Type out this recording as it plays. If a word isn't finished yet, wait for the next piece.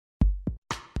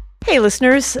Hey,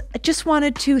 listeners, I just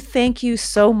wanted to thank you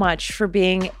so much for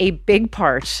being a big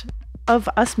part of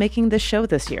us making this show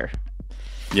this year.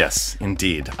 Yes,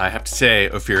 indeed. I have to say,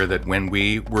 Ophira, that when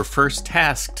we were first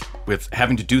tasked with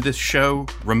having to do this show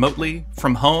remotely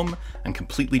from home and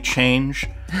completely change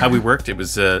how we worked, it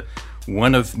was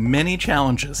one of many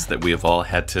challenges that we have all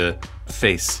had to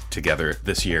face together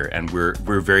this year. And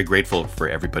we're very grateful for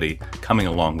everybody coming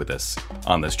along with us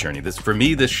on this journey. For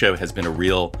me, this show has been a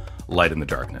real light in the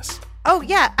darkness. Oh,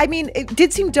 yeah. I mean, it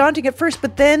did seem daunting at first,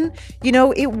 but then,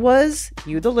 it was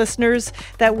you, the listeners,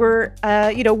 that were,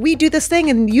 we do this thing,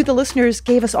 and you, the listeners,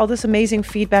 gave us all this amazing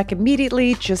feedback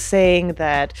immediately, just saying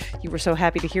that you were so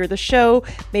happy to hear the show,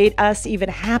 made us even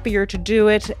happier to do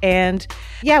it. And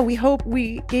yeah, we hope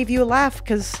we gave you a laugh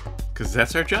because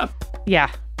that's our job. Yeah.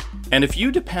 And if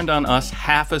you depend on us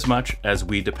half as much as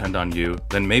we depend on you,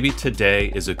 then maybe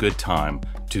today is a good time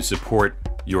to support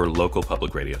your local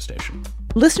public radio station.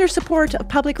 Listener support of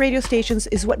public radio stations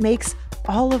is what makes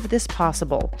all of this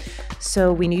possible.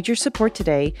 So we need your support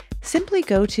today. Simply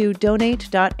go to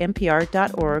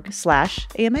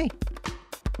donate.npr.org/AMA.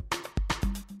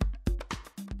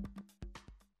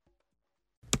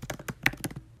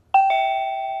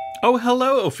 Oh,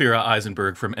 hello, Ophira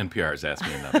Eisenberg from NPR's Ask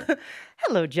Me Another.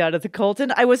 Hello, Jonathan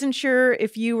Coulton. I wasn't sure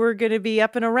if you were going to be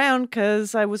up and around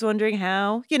because I was wondering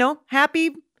how,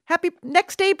 happy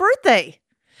next day birthday.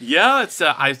 Yeah,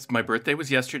 it's my birthday was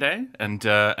yesterday, and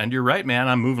you're right, man.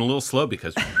 I'm moving a little slow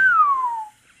because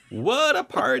what a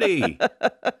party!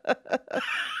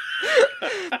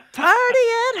 Party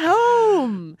at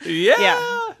home. Yeah.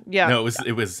 Yeah. No,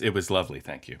 it was lovely.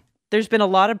 Thank you. There's been a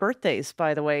lot of birthdays,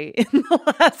 by the way, in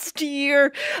the last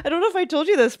year. I don't know if I told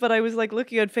you this, but I was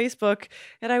looking at Facebook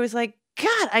and I was like,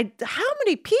 God, how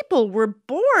many people were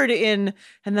born in?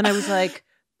 And then I was like,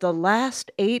 the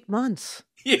last 8 months.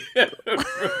 Yeah,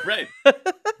 right.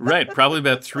 Right. Probably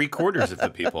about 3/4 of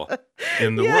the people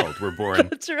in the world were born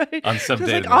That's right. on some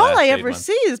day. All I ever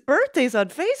see is birthdays on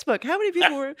Facebook. How many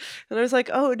people were? And I was like,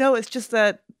 oh, no, it's just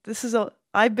that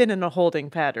I've been in a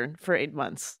holding pattern for 8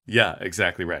 months. Yeah,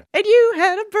 exactly right. And you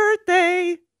had a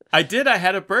birthday. I did. I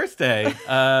had a birthday.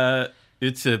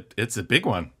 It's a big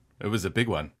one. It was a big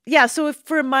one. Yeah. So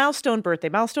for a milestone birthday.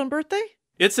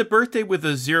 It's a birthday with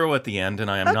a 0 at the end,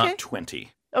 and I am not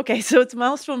 20. Okay, so it's a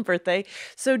milestone birthday.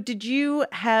 So did you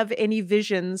have any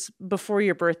visions before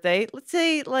your birthday? Let's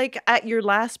say at your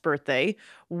last birthday,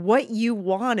 what you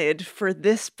wanted for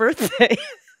this birthday?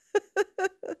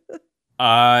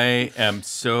 I am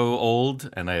so old,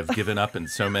 and I have given up in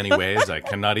so many ways, I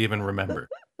cannot even remember.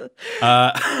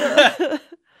 I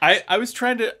was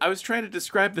trying to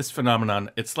describe this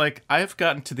phenomenon. It's like I have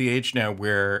gotten to the age now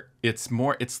where it's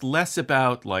less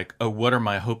about what are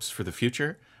my hopes for the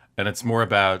future? And it's more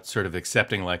about sort of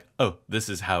accepting this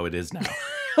is how it is now.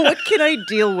 What can I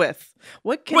deal with?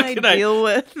 What can I deal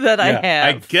with that I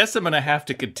have? I guess I'm going to have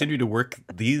to continue to work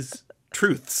these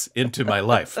truths into my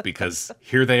life because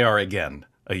here they are again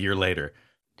a year later.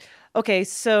 Okay,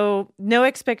 so no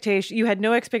expectation. You had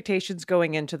no expectations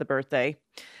going into the birthday.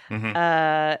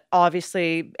 Mm-hmm.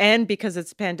 Obviously, and because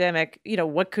it's a pandemic,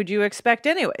 what could you expect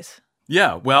anyways?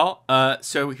 Yeah, well,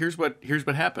 so here's what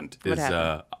happened.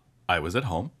 I was at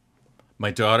home. My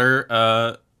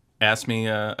daughter asked me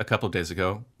a couple of days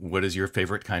ago, what is your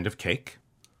favorite kind of cake?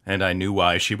 And I knew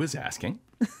why she was asking.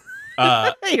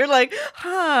 You're like,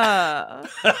 are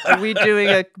we doing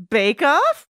a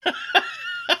bake-off?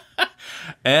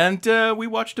 And we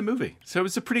watched a movie. So it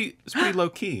was pretty low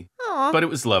key. Aww. But it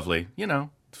was lovely.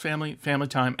 Family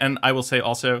time. And I will say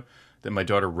also that my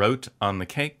daughter wrote on the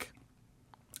cake,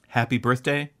 "Happy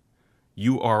birthday,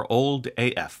 you are old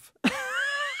AF."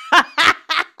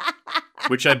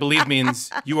 Which I believe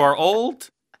means you are old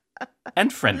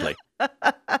and friendly.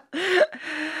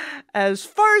 As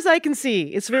far as I can see.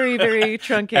 It's very, very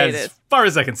truncated. As far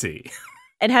as I can see.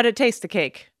 And how did it taste, the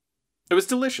cake? It was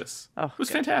delicious. Oh, it was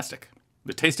fantastic.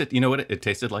 It tasted, it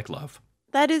tasted like love.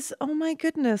 That is, oh my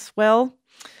goodness. Well,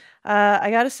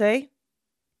 I got to say,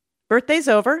 birthday's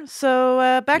over.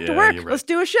 So back to work. Right. Let's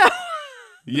do a show.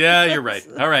 Yeah, you're right.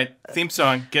 All right. Theme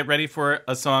song. Get ready for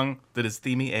a song that is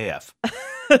themey AF.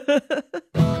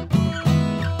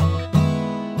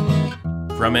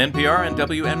 From NPR and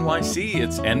WNYC,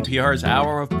 it's NPR's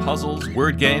hour of puzzles,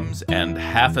 word games, and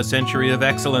half a century of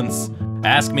excellence.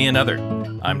 Ask Me Another.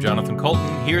 I'm Jonathan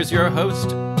Coulton. Here's your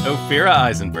host, Ophira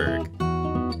Eisenberg.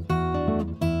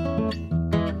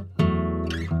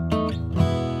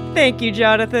 Thank you,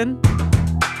 Jonathan.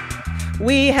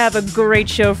 We have a great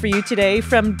show for you today.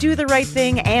 From Do the Right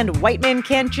Thing and White Men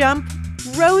Can't Jump,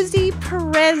 Rosie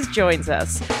Perez joins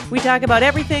us. We talk about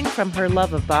everything from her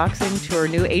love of boxing to her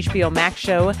new HBO Max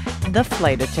show, The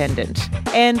Flight Attendant.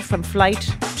 And from flight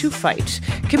to fight.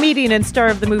 Comedian and star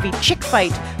of the movie Chick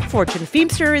Fight, Fortune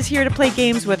Feimster is here to play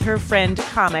games with her friend,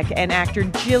 comic and actor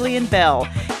Jillian Bell.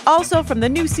 Also from the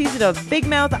new season of Big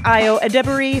Mouth, Io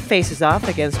Adebari faces off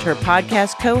against her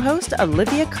podcast co-host,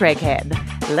 Olivia Craighead.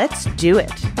 Let's do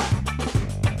it.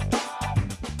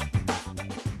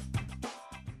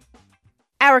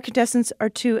 Our contestants are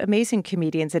two amazing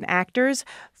comedians and actors.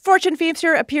 Fortune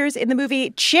Feimster appears in the movie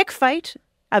Chick Fight,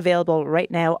 available right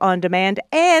now on demand,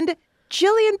 and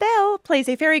Jillian Bell plays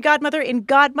a fairy godmother in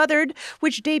Godmothered,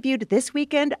 which debuted this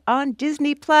weekend on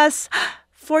Disney+.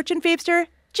 Fortune Feimster,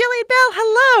 Jillian Bell,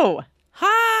 hello!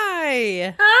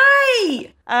 Hi!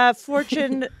 Hi!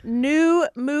 Fortune, new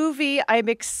movie I'm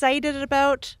excited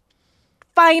about.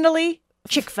 Finally.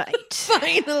 Chick Fight.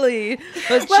 Finally,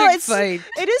 Chick Fight.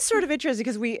 It is sort of interesting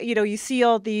because you see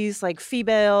all these like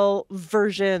female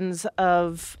versions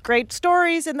of great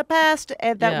stories in the past,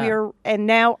 and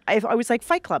now I was like,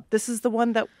 Fight Club. This is the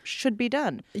one that should be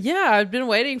done. Yeah, I've been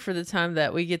waiting for the time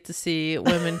that we get to see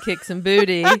women kick some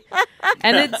booty,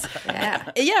 and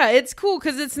it's cool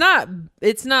because it's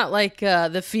not like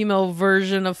the female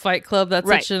version of Fight Club. That's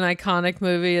right. Such an iconic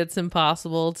movie. It's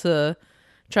impossible to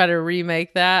try to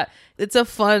remake that. It's a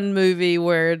fun movie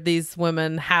where these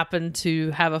women happen to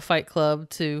have a fight club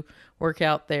to work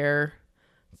out their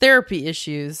therapy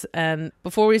issues. And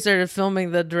before we started filming,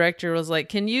 the director was like,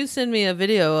 "Can you send me a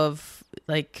video of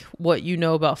like what you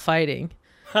know about fighting?"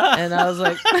 And I was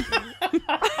like,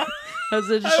 I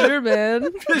said, "Sure, man."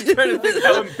 I'm just trying to think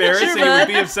how embarrassing it would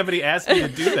be if somebody asked me to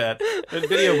do that. That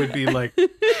video would be like,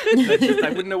 I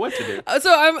wouldn't know what to do.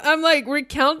 So I'm like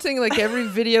recounting like every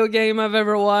video game I've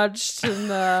ever watched,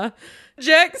 and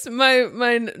Jax,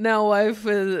 my now wife,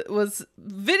 was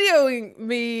videoing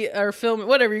me or filming,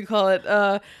 whatever you call it,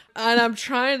 and I'm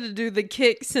trying to do the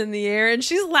kicks in the air, and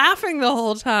she's laughing the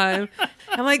whole time.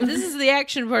 I'm like, this is the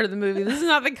action part of the movie. This is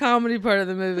not the comedy part of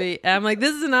the movie. And I'm like,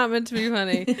 this is not meant to be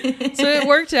funny. So it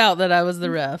worked out that I was the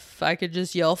ref. I could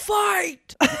just yell,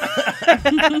 "Fight!"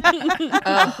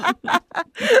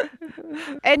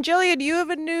 And Jillian, you have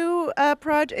a new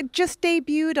project. It just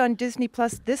debuted on Disney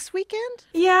Plus this weekend?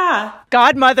 Yeah.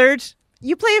 Godmothered.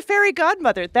 You play a fairy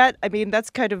godmother. That's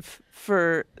kind of,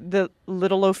 for the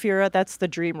little Ophira, that's the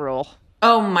dream role.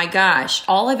 Oh my gosh.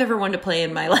 All I've ever wanted to play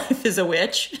in my life is a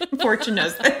witch. Fortune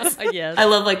knows this. Yes. I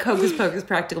love like Hocus Pocus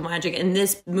practical magic. And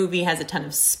this movie has a ton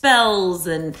of spells.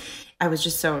 And I was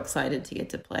just so excited to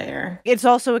get to play her. It's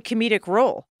also a comedic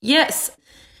role. Yes.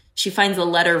 She finds a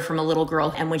letter from a little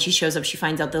girl. And when she shows up, she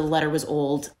finds out the letter was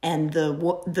old. And the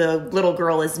little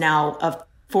girl is now a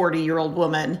 40-year-old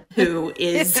woman who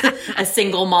is a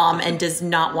single mom and does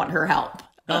not want her help.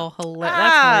 Oh,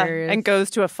 that's hilarious. And goes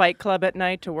to a fight club at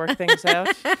night to work things out.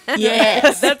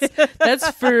 Yes. That's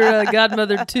for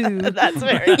Godmother 2. That's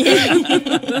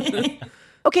very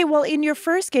Okay, well, in your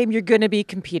first game, you're going to be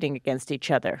competing against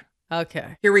each other.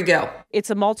 Okay. Here we go. It's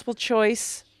a multiple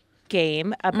choice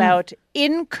game about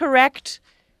incorrect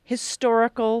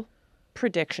historical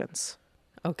predictions.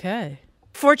 Okay.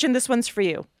 Fortune, this one's for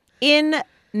you. In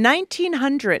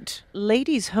 1900,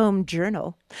 Ladies' Home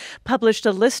Journal published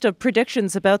a list of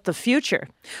predictions about the future.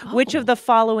 Which of the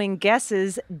following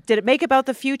guesses did it make about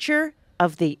the future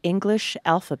of the English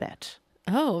alphabet?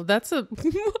 Oh, that's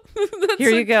Here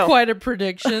you go. Quite a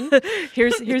prediction.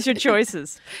 Here's your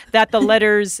choices. That the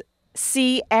letters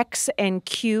C, X, and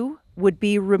Q would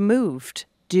be removed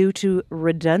due to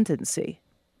redundancy.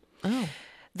 Oh.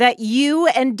 That U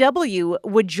and W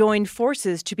would join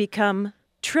forces to become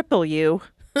triple U.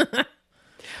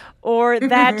 Or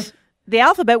that the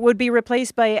alphabet would be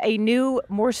replaced by a new,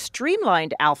 more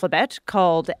streamlined alphabet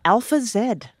called Alpha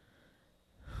Z.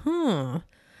 Well,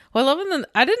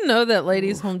 I didn't know that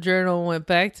Ladies' Home Journal went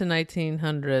back to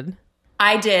 1900.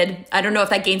 I did. I don't know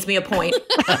if that gains me a point.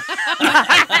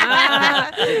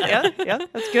 Yeah,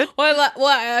 that's good.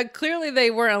 Well, clearly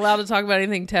they weren't allowed to talk about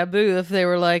anything taboo if they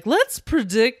were like, let's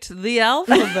predict the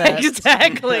alphabet.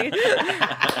 Exactly.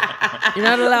 You're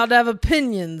not allowed to have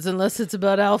opinions unless it's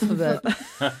about alphabet.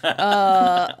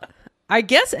 I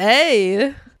guess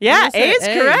A. Yeah, A is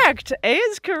correct. A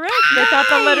is correct. They thought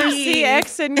the letters C,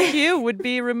 X, and Q would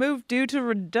be removed due to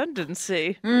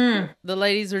redundancy. The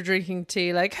ladies were drinking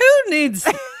tea like, who needs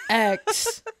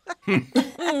X? Get rid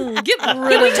Can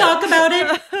of we it. talk about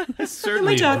it? I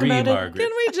certainly talk agree, about it? Margaret. Can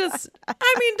we just,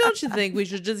 don't you think we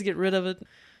should just get rid of it?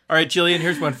 All right, Jillian,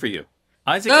 here's one for you.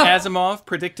 Isaac Asimov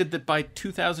predicted that by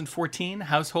 2014,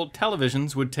 household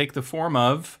televisions would take the form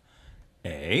of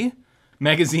A,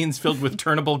 magazines filled with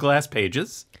turnable glass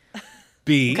pages,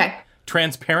 B, Okay.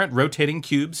 transparent rotating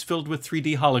cubes filled with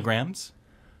 3D holograms.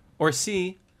 Or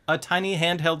C, a tiny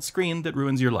handheld screen that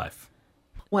ruins your life.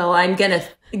 Well, I'm going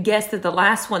to guess that the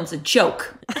last one's a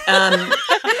joke.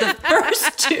 The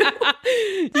first two,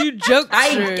 You joke.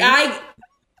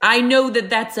 I know that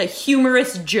that's a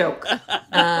humorous joke.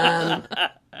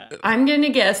 I'm going to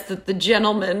guess that the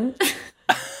gentleman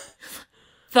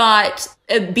thought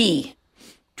B.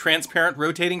 Transparent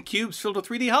rotating cubes filled with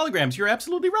 3D holograms. You're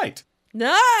absolutely right.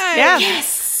 Nice. Yeah.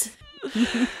 Yes.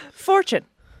 Fortune.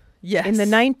 Yes. In the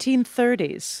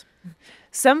 1930s,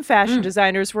 some fashion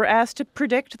designers were asked to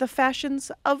predict the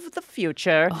fashions of the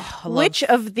future. Which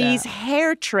of these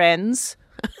hair trends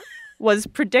was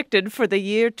predicted for the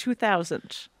year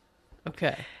 2000?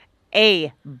 Okay.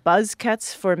 A. Buzz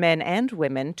cuts for men and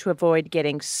women to avoid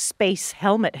getting space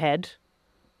helmet head.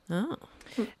 Oh.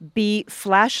 B.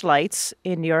 Flashlights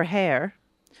in your hair.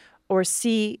 Or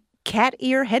C. Cat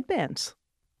ear headbands.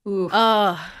 Ooh.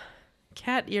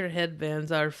 Cat ear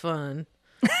headbands are fun.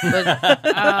 But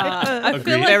I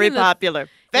feel like Very in the, popular. in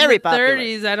Very the popular.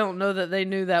 30s, I don't know that they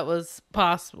knew that was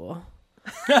possible.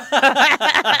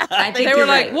 I think They were you're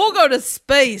like, right. we'll go to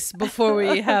space before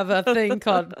we have a thing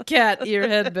called cat ear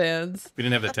headbands. We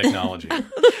didn't have the technology.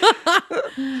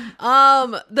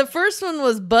 The first one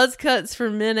was buzz cuts for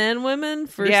men and women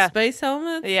for Yeah. space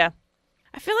helmets. Yeah.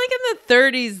 I feel like in the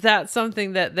 30s, that's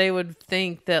something that they would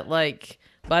think that like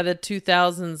by the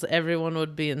 2000s, everyone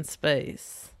would be in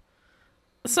space.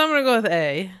 So I'm going to go with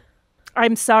A.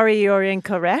 I'm sorry, you're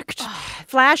incorrect.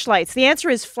 Flashlights. The answer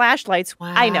is flashlights.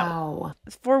 Wow. I know.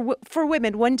 For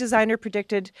women, one designer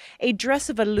predicted a dress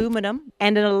of aluminum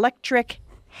and an electric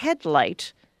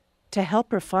headlight to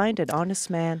help her find an honest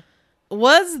man.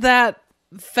 Was that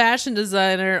fashion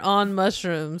designer on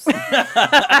mushrooms?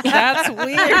 That's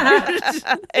weird.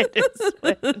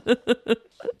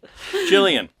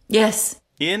 Jillian. Yes.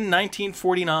 In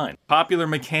 1949, Popular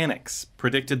Mechanics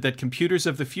predicted that computers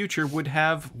of the future would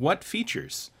have what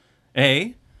features?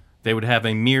 A, they would have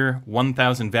a mere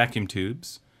 1,000 vacuum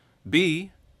tubes.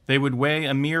 B, they would weigh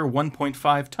a mere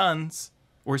 1.5 tons.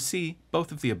 Or C,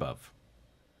 both of the above.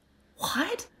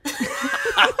 What?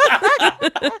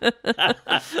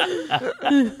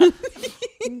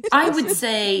 I would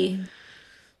say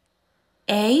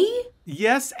A.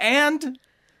 Yes, and...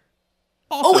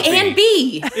 Oh, also and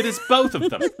B. It is both of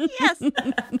them.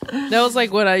 That was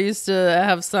like when I used to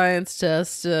have science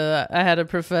tests. I had a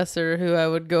professor who I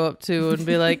would go up to and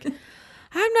be like,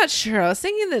 I'm not sure. I was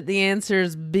thinking that the answer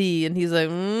is B. And he's like,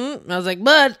 I was like,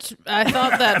 but I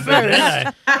thought that first.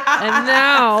 And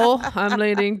now I'm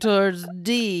leaning towards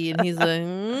D. And he's like,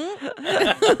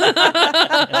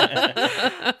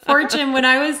 Fortune, when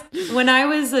I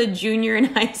was a junior in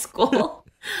high school,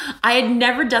 I had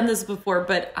never done this before,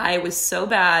 but I was so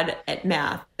bad at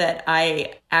math that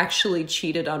I actually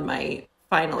cheated on my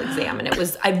final exam. And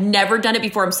I've never done it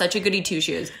before. I'm such a goody two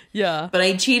shoes. yeah. But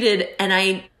I cheated and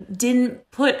I didn't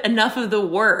put enough of the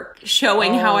work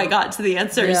showing how I got to the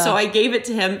answer. Yeah. So I gave it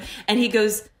to him and he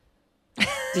goes,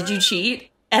 did you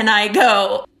cheat? And I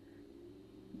go,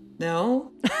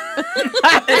 no.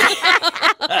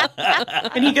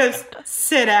 And he goes,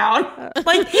 sit down.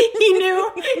 Like he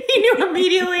knew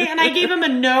immediately. And I gave him a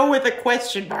no with a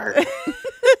question mark.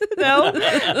 No?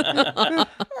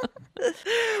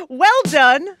 Well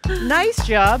done. Nice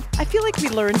job. I feel like we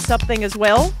learned something as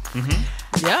well.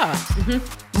 Yeah.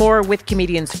 More with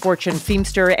comedians Fortune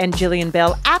Feimster and Jillian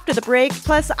Bell after the break,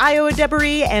 plus Iowa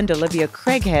Debery and Olivia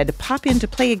Craighead pop in to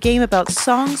play a game about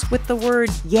songs with the word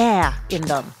yeah in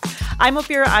them. I'm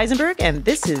Ophira Eisenberg, and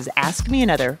this is Ask Me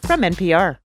Another from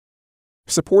NPR.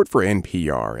 Support for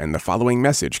NPR and the following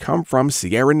message come from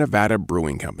Sierra Nevada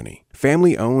Brewing Company,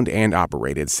 family-owned and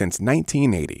operated since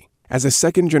 1980. As a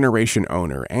second-generation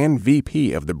owner and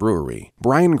VP of the brewery,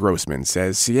 Brian Grossman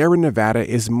says Sierra Nevada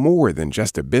is more than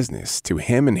just a business to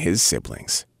him and his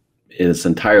siblings. It's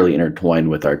entirely intertwined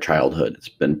with our childhood. It's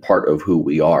been part of who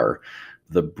we are.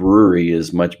 The brewery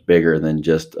is much bigger than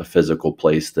just a physical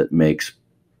place that makes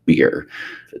beer.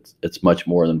 It's much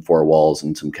more than four walls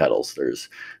and some kettles. There's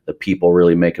the people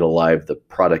really make it alive. The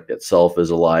product itself is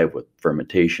alive with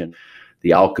fermentation.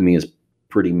 The alchemy is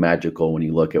pretty magical when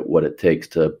you look at what it takes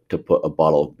to put a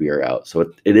bottle of beer out. So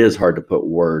it is hard to put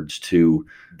words to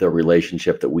the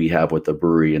relationship that we have with the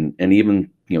brewery and even,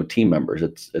 team members.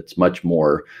 It's much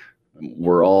more.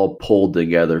 We're all pulled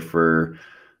together for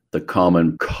the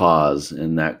common cause,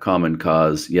 and that common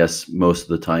cause, yes, most of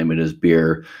the time it is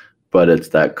beer, but it's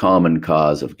that common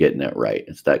cause of getting it right.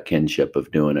 It's that kinship of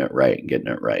doing it right and getting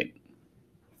it right.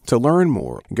 To learn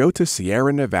more, go to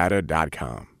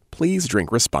sierranevada.com. Please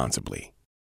drink responsibly.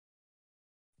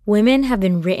 Women have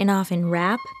been written off in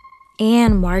rap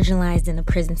and marginalized in the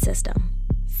prison system.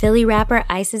 Philly rapper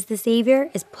Isis the Savior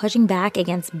is pushing back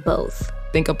against both.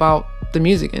 Think about the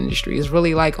music industry. It's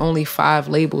really like only 5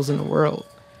 labels in the world.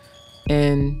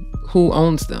 And who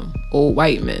owns them? Old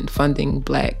white men funding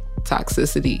Black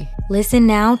toxicity. Listen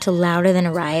now to Louder Than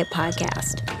a Riot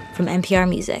podcast from NPR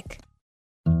Music.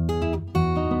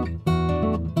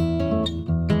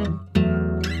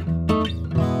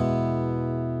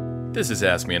 This is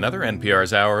Ask Me Another,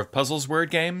 NPR's hour of puzzles,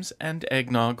 word games, and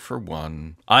eggnog for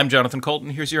one. I'm Jonathan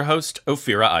Colton. Here's your host,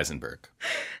 Ophira Eisenberg.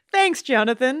 Thanks,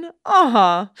 Jonathan.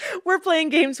 We're playing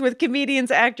games with comedians,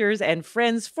 actors, and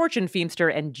friends, Fortune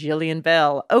Feimster and Jillian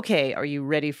Bell. Okay, are you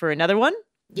ready for another one?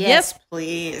 Yes,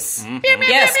 please. Mm-hmm.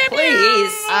 Yes,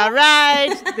 please. All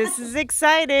right, this is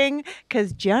exciting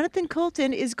because Jonathan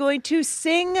Colton is going to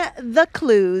sing the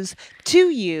clues to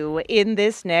you in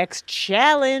this next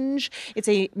challenge. It's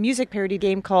a music parody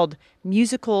game called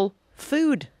Musical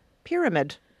Food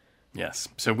Pyramid. Yes,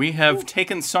 so we have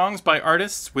taken songs by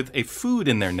artists with a food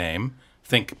in their name,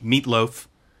 think Meatloaf,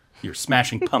 you're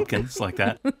Smashing Pumpkins, like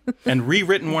that, and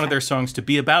rewritten one of their songs to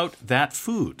be about that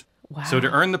food. Wow. So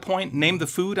to earn the point, name the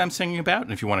food I'm singing about.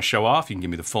 And if you want to show off, you can give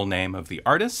me the full name of the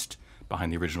artist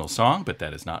behind the original song, but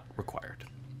that is not required.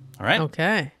 All right?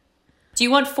 Okay. Do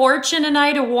you want Fortune and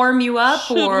I to warm you up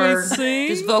Should or we sing?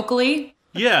 just vocally?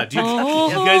 Yeah, do you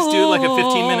guys do like a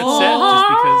 15-minute set just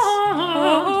because?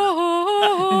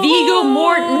 Viggo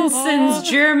Mortensen's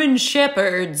German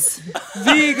Shepherds.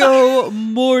 Viggo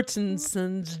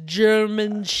Mortensen's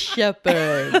German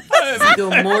Shepherd.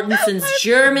 Viggo Mortensen's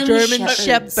German Shepherds.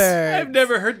 Shepherd. I've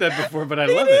never heard that before, but I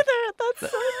love it.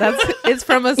 It's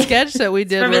from a sketch that we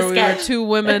did from a where we were sketch. 2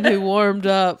 women who warmed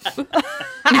up.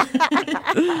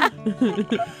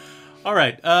 All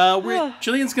right,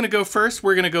 Jillian's going to go first.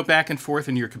 We're going to go back and forth,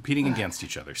 and you're competing against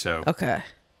each other. So Okay.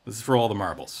 this is for all the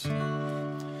marbles.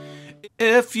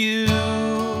 If you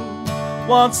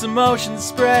want some ocean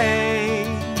spray,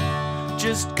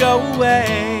 just go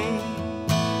away.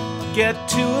 Get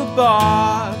to a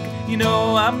bog. You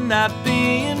know I'm not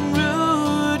being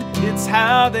rude. It's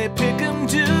how they pick 'em,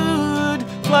 dude.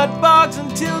 Flood bogs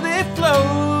until they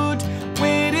float.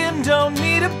 Waiting, don't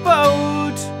need a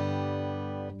boat.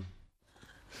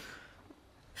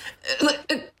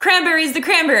 Cranberries, the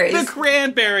Cranberries. The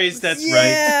Cranberries, that's right.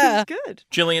 Yeah. Good.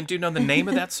 Jillian, do you know the name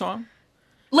of that song?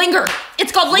 Linger.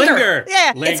 It's called Linger.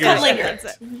 Yeah, Linger. It's called Linger.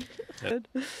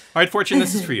 All right, Fortune,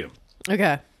 this is for you.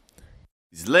 Okay.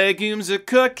 These legumes are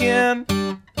cooking,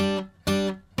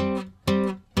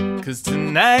 'cause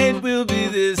tonight will be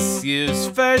this year's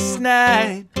first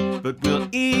night. But we'll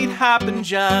eat Hoppin'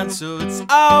 John, so it's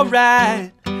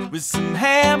alright. With some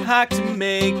ham hock to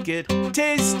make it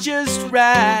taste just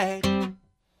right.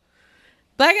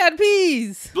 Black Eyed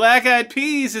Peas. Black Eyed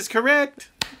Peas is correct.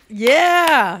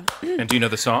 Yeah. And do you know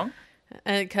the song?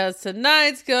 And 'cause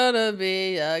tonight's gonna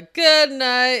be a good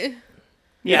night.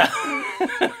 Yeah.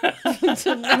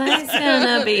 Tonight's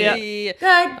gonna be A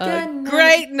good night.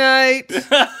 great night.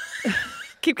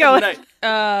 Keep going.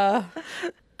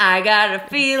 I got a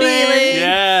feeling.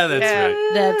 Yeah, that's right.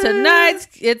 That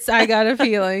tonight's I got a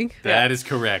feeling. That is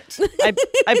correct.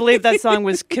 I believe that song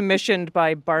was commissioned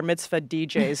by Bar Mitzvah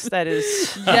DJs. That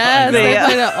is... Yes, they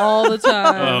play it all the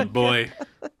time. Oh, boy.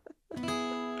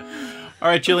 All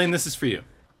right, Jillian, this is for you.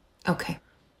 Okay.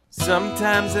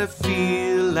 Sometimes I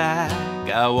feel like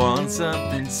I want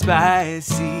something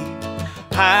spicy,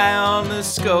 high on the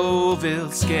Scoville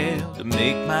scale to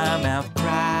make my mouth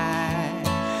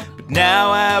cry. But now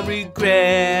I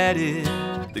regret it,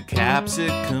 the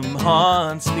capsicum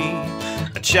haunts me.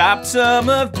 I chopped some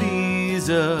of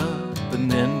these up and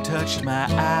then touched my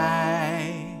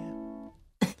eye.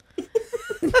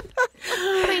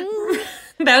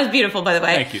 That was beautiful, by the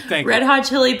way. Thank you, thank you. Red Hot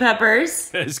Chili Peppers.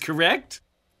 That is correct.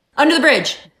 Under the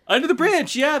Bridge. Under the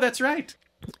Bridge, yeah, that's right.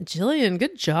 Jillian,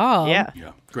 good job. Yeah.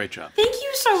 Yeah, great job. Thank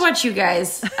you so much, you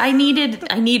guys. I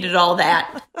needed all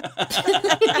that.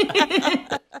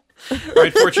 All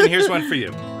right, Fortune, here's one for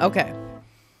you. Okay.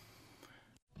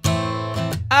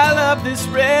 I love this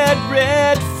red,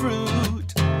 red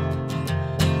fruit,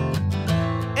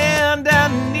 and I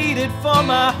need it for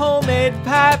my homemade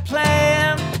pie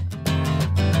plan.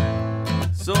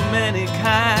 So many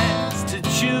kinds to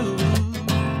choose.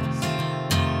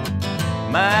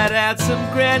 Might add some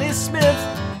Granny Smith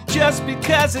just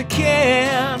because I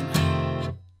can.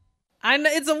 I know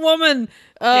it's a woman.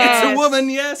 It's a woman,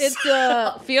 yes. It's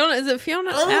Fiona. Is it Fiona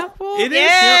Apple? It is.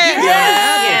 Yes. Yeah,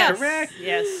 Yes. Apple, correct.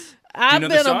 Yes. I've know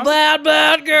the been a song?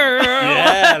 bad girl.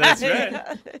 Yeah, that's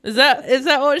right. Is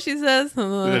that what she says?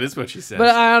 That is what she says. But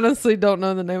I honestly don't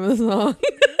know the name of the song.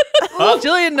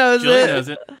 Jillian knows Jillian it. knows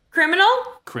it. Criminal?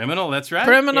 Criminal, that's right.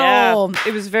 Criminal. Yeah,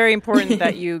 it was very important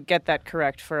that you get that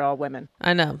correct for all women.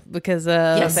 I know, because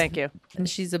So thank you.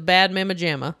 she's a bad mamma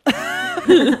jamma. All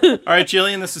right,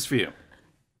 Jillian, this is for you.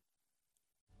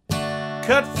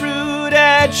 Cut fruit,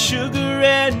 add sugar,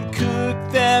 and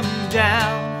cook them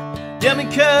down. Yummy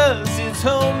 'cause it's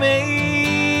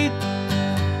homemade.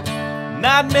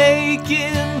 Not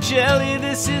making jelly,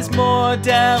 this is more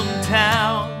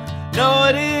downtown. No,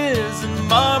 it isn't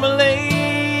marmalade.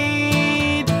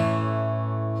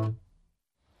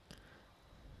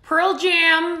 Pearl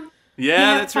Jam. Yeah,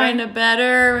 Can't that's right. find a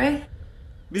better, right?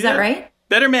 Is that right?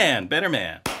 Better man, better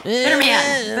man. Better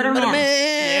man. Better man.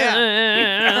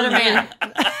 Better man.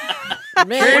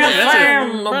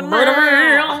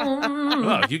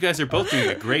 Oh, you guys are both doing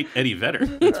a great Eddie Vedder.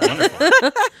 That's wonderful.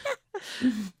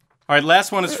 All right,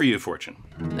 last one is for you, Fortune.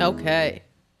 Okay.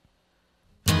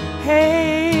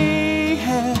 Hey,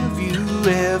 have you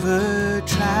ever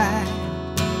tried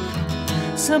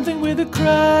something with a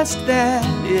crust that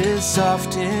is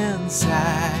soft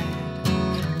inside?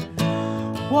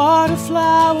 Water,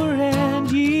 flour, and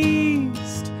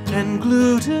yeast, and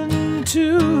gluten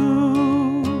too.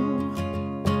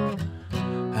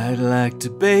 I'd like to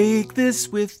bake this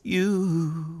with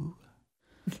you.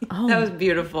 That was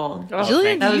beautiful.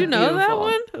 Jillian, That do you was know that beautiful.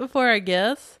 one before I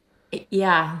guess?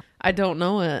 Yeah. I don't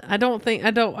know it.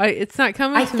 It's not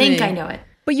coming I to think me. I know it.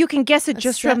 But you can guess it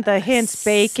just from the hints.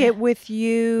 Bake it with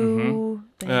you.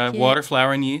 Water,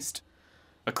 flour, and yeast.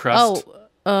 A crust.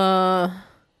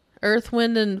 Earth,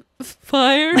 Wind, and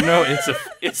Fire? No, it's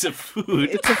a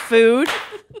food. It's a food.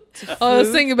 I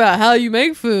was thinking about how you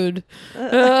make food.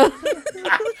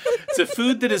 It's a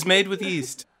food that is made with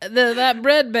yeast. That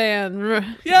bread band. Yeah.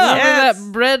 Remember Yes.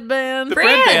 that bread band? The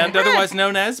bread band, otherwise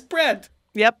known as bread.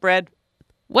 Yep, bread.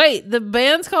 Wait, the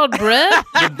band's called Bread?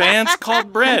 The band's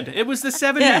called Bread. It was the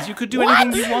 70s. You could do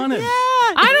anything you wanted.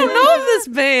 I don't know this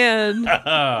band. You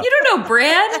don't know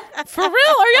Brad? For real?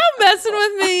 Are y'all messing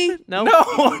with me? No.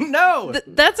 No.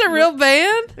 That's a real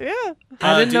band? Yeah.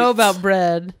 I didn't know about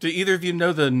Bread. Do either of you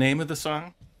know the name of the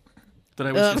song that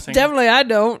I was just singing? Definitely I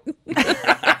don't.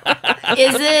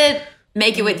 Is it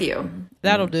Make It With You?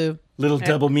 That'll do. Little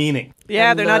double meaning.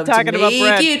 Yeah, they're not love to talking about make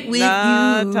bread. it with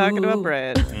Not you. talking about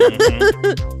bread.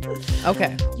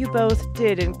 Okay. You both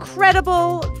did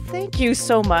incredible. Thank you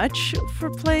so much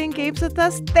for playing games with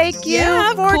us. Thank you,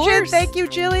 Yeah, of Fortune. course. Thank you,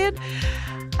 Jillian.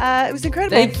 It was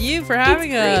incredible. Thank you for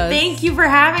having us. Thank you for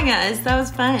having us. That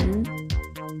was fun.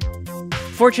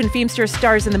 Fortune Feimster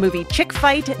stars in the movie Chick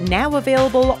Fight, now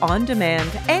available on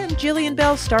demand, and Jillian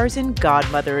Bell stars in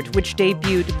Godmothered, which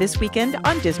debuted this weekend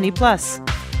on Disney+.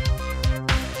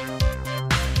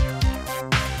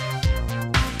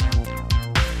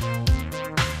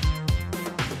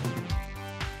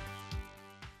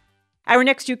 Our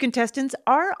next two contestants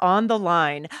are on the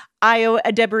line. Io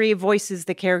Adebari voices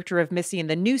the character of Missy in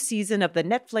the new season of the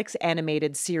Netflix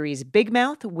animated series Big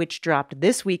Mouth, which dropped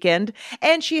this weekend,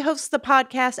 and she hosts the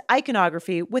podcast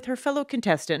Iconography with her fellow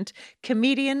contestant,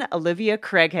 comedian Olivia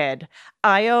Craighead.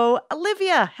 Io,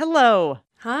 Olivia, hello.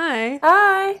 Hi.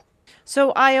 Hi.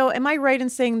 So, Io, am I right in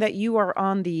saying that you are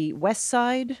on the west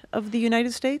side of the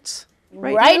United States?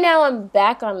 Right now I'm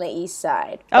back on the east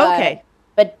side. Okay.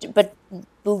 But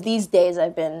these days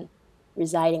I've been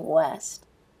residing west.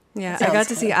 Yeah, I got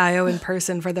to see Io in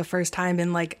person for the first time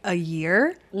in like a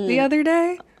year the other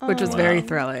day, which was very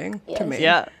thrilling to me.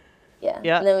 Yeah.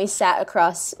 Yeah. And then we sat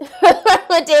across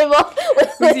the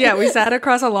table. Yeah, we sat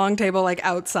across a long table like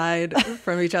outside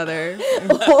from each other and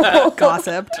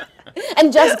gossiped.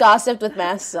 And just gossiped with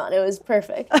masks on. It was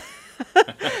perfect.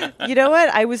 You know what?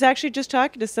 I was actually just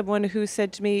talking to someone who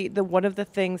said to me that one of the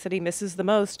things that he misses the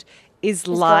most is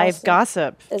live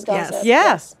gossip. It's gossip.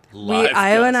 Yes.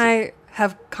 Io and I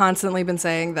have constantly been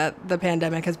saying that the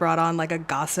pandemic has brought on like a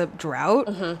gossip drought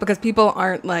because people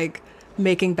aren't like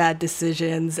making bad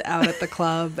decisions out at the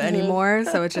club anymore.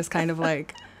 So it's just kind of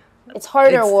like It's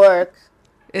harder work.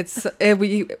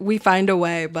 we find a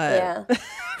way, but Yeah.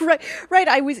 Right.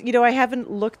 I haven't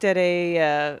looked at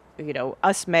a,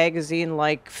 Us Magazine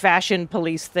like fashion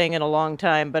police thing in a long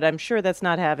time, but I'm sure that's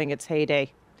not having its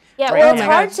heyday. Yeah, well, it's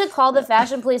hard to call the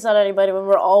fashion police on anybody when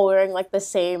we're all wearing like the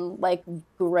same like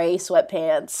gray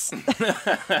sweatpants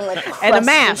and, like, And a crusty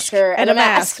mask. shirt and a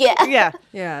mask. Yeah. Yeah.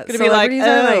 yeah, Gonna be like, celebrities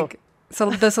are oh. like So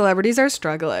the celebrities are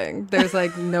struggling. There's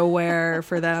like nowhere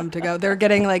for them to go. They're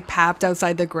getting like papped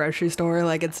outside the grocery store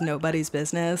like it's nobody's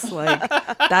business. Like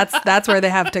that's where they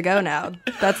have to go now.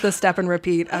 That's the step and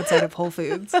repeat outside of Whole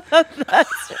Foods.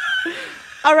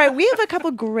 All right, we have a couple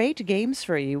great games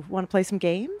for you. Want to play some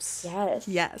games? Yes.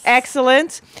 Yes.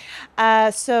 Excellent.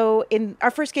 So in our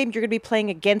first game, you're going to be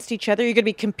playing against each other. You're going to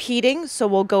be competing, so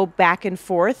we'll go back and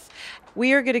forth.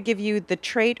 We are going to give you the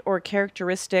trait or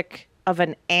characteristic of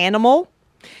an animal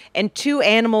and 2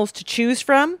 animals to choose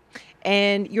from.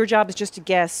 And your job is just to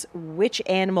guess which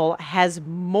animal has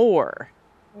more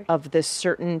of this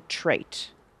certain trait.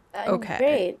 Okay.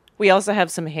 Great. We also have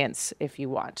some hints if you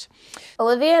want.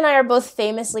 Olivia and I are both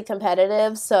famously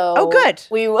competitive, so Oh, good.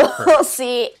 We will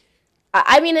see.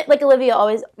 I mean, like Olivia,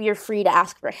 always you're free to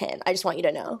ask for a hint. I just want you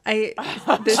to know.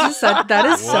 That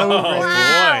is so rude. boy.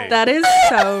 That is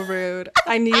so rude.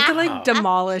 I need to like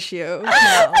demolish you.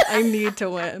 No, I need to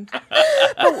win.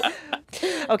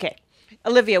 Okay.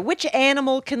 Olivia, which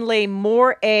animal can lay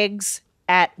more eggs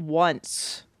at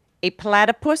once? A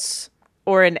platypus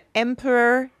or an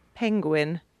emperor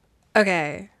penguin?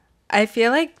 Okay. I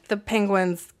feel like the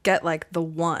penguins get like the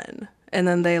one and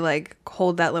then they like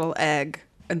hold that little egg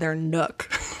in their nook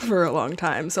for a long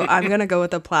time. So I'm going to go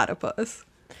with a platypus.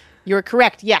 You're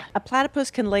correct. Yeah. A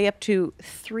platypus can lay up to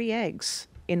 3 eggs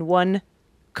in one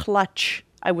clutch.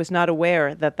 I was not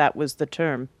aware that that was the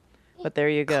term, but there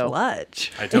you go.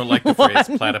 Clutch. I don't like the phrase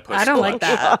platypus. I don't like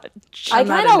clutch. that. I I'm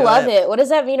not kind of into love it. it. What does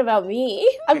that mean about me?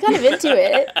 I'm kind of into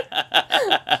it.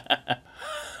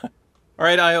 All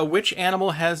right, Io, which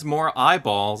animal has more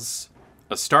eyeballs,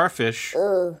 a starfish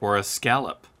or a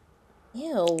scallop?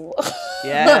 Ew.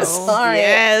 Yes. Sorry.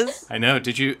 Yes. I know.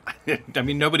 Did you? I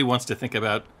mean, nobody wants to think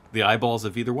about the eyeballs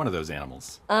of either one of those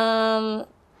animals.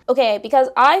 Okay, because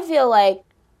I feel like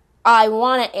I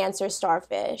want to answer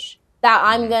starfish, that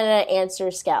I'm gonna answer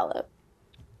scallop.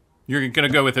 You're going to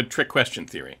go with a trick question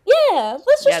theory. Yeah,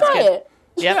 let's just Yeah, it's try good. it.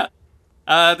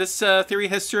 Yep. This theory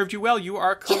has served you well. You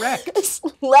are correct.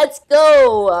 Let's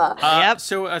go. Yep.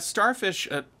 So a starfish,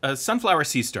 a sunflower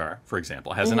sea star, for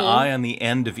example, has an eye on the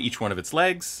end of each one of its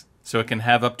legs, so it can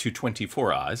have up to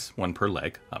 24 eyes, 1 per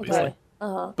leg, obviously.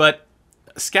 Okay. But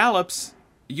scallops,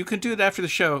 you can do it after the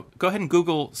show. Go ahead and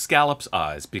Google scallops'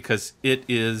 eyes, because it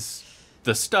is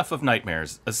the stuff of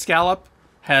nightmares. A scallop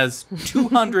has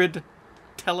 200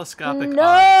 telescopic eyes.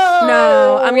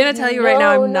 No, I'm going to tell you right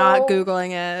now, I'm not no.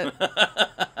 Googling it.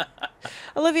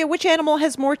 Olivia, which animal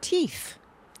has more teeth?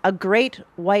 A great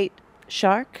white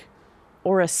shark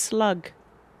or a slug?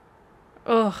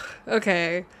 Oh,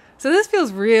 okay. So this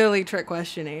feels really trick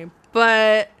questiony,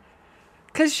 but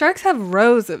because sharks have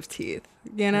rows of teeth,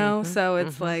 you know? So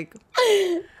it's like,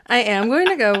 I am going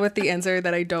to go with the answer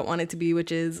that I don't want it to be,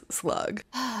 which is slug.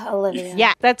 Olivia.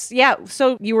 Yeah.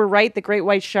 So you were right. The great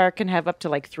white shark can have up to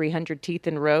like 300 teeth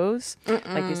in rows,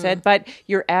 like you said. But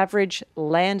your average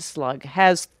land slug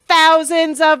has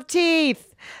thousands of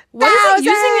teeth. What is it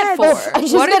using it I for?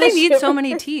 just Why do got they a need so shiver.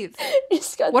 many teeth?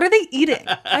 Just got- What are they eating?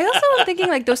 I also am thinking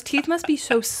like those teeth must be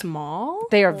so small.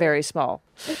 They are very small.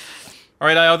 All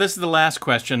right, Io, this is the last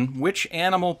question. Which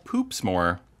animal poops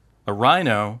more, a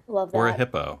rhino Love or a that.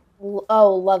 hippo?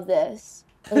 Oh, love this.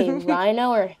 Okay, rhino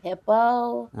or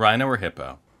hippo? Rhino or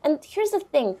hippo? And here's the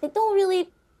thing, they don't really.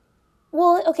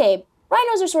 Well, okay,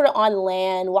 rhinos are sort of on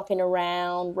land, walking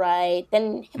around, right?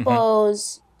 Then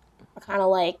hippos are kind of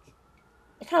like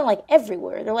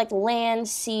everywhere. They're like land,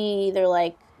 sea. They're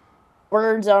like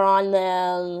birds are on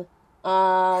them.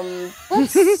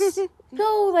 Let's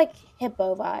go like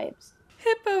hippo vibes.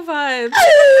 Hippo vibes.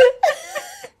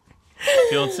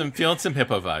 Feeling some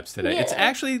hippo vibes today. It's Yeah.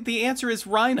 actually, the answer is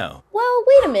rhino. Well,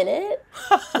 wait a minute.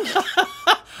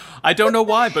 I don't know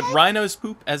why, but rhinos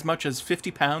poop as much as 50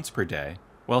 pounds per day,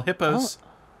 while hippos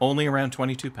only around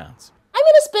 22 pounds. I'm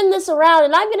gonna spin this around,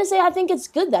 and I'm gonna say I think it's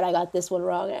good that I got this one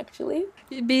wrong. Actually,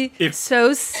 You'd be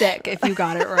so sick if you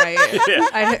got it right.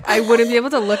 I wouldn't be able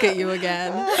to look at you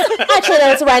again. actually,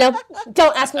 no, it's a rhino.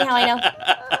 Don't ask me how I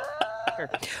know.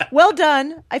 Well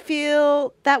done. I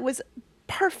feel that was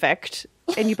perfect.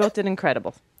 And you both did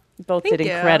incredible. You both did Thank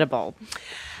you. incredible.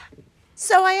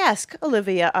 So I ask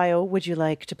Olivia, Io, would you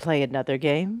like to play another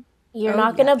game? You're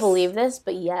not gonna believe this,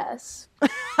 but yes.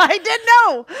 I didn't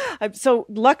know. So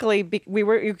luckily,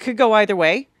 you could go either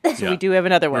way. So we do have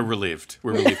another We're one. relieved.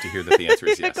 We're relieved to hear that the answer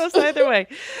is It yes. goes either way.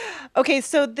 Okay,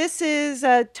 so this is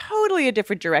totally a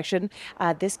different direction.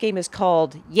 This game is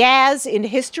called Yaz in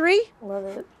History. Love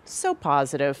it. So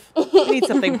positive. We need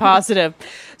something positive.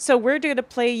 So we're going to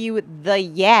play you the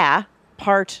yeah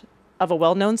part of a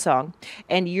well-known song,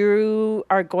 and you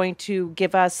are going to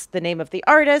give us the name of the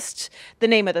artist, the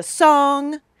name of the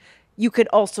song. You could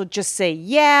also just say,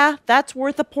 yeah, that's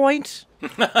worth a point.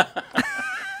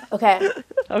 Okay.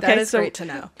 That is great to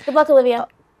know. Good luck, Olivia.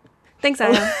 Thanks,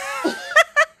 Aya.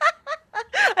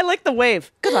 I like the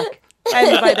wave. Good luck.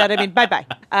 And by that, I mean bye-bye.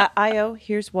 Io,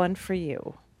 here's one for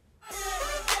you.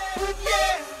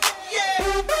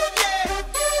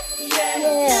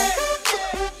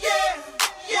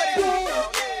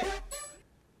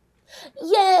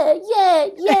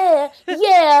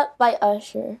 Yeah, by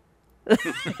Usher.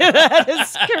 That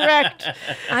is correct.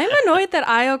 I'm annoyed that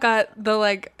Io got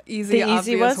the easy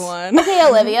obvious one. Okay,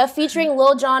 Olivia, featuring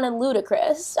Lil Jon and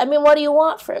Ludacris. I mean, what do you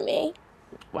want from me?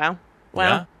 Wow.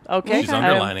 Yeah. Okay. She's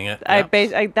underlining it.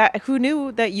 Yeah. Who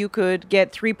knew that you could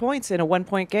get 3 points in a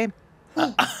 1-point game?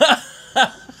 Good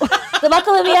luck,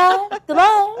 Olivia. Good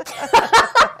luck.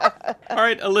 All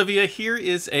right, Olivia, here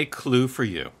is a clue for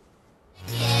you.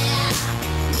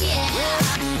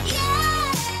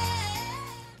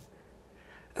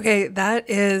 Okay, that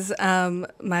is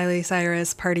Miley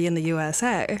Cyrus' Party in the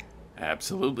USA.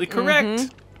 Absolutely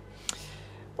correct.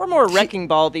 We're more Wrecking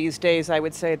Ball these days, I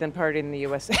would say, than Party in the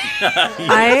USA.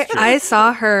 I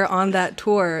saw her on that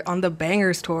tour, on the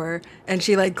Bangers tour, and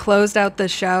she closed out the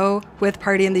show with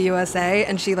Party in the USA,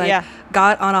 and she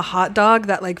got on a hot dog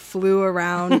that flew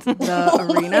around the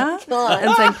arena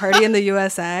and sang Party in the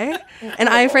USA. And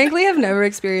I frankly have never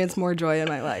experienced more joy in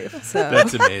my life. So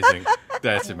That's amazing.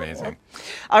 That's amazing.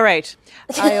 All right.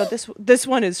 Io, this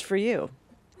one is for you.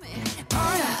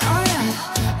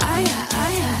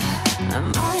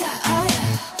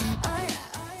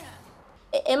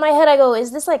 In my head, I go,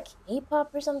 is this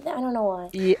K-pop or something? I don't know why.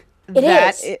 Yeah,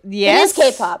 Yes. It is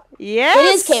K-pop. Yes. It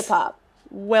is K-pop.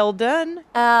 Well done.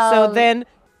 So then...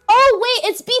 Oh, wait,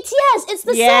 it's BTS. It's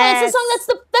the song. It's the song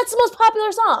that's the most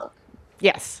popular song.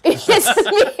 Yes. It's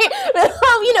me.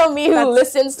 You know me who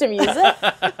listens to music.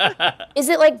 Is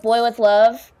it Boy With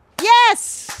Love?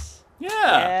 Yes. Yeah.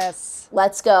 Yes.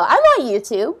 Let's go. I'm on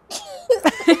YouTube.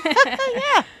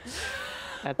 Yeah.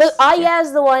 But Aya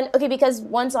is the one, okay, because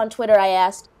once on Twitter I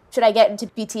asked, should I get into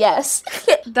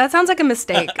BTS? that sounds like a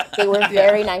mistake. They were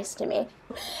very nice to me.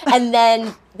 And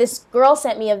then this girl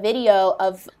sent me a video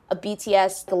of a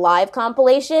BTS live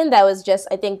compilation that was just,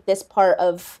 I think, this part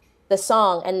of the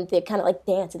song, and they kind of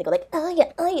dance, and they go oh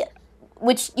yeah,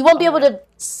 which you won't be able to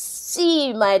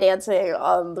see my dancing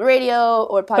on the radio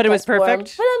or podcast. But it was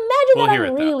perfect. But imagine that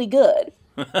I'm really good.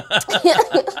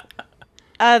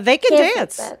 They can Can't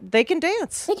dance. fix that. They can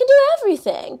dance. They can do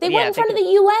everything. They went in front of the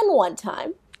UN one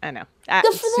time. I know.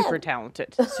 Good for Super them.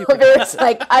 talented. Super It's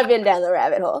talented. I've been down the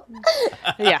rabbit hole.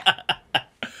 Yeah.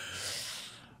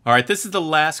 All right, this is the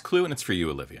last clue, and it's for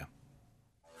you, Olivia.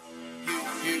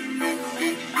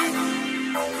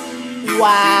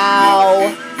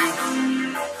 Wow.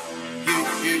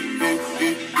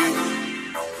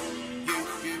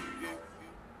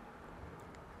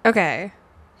 Okay.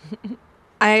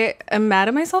 I am mad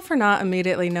at myself for not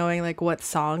immediately knowing what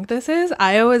song this is.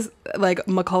 I was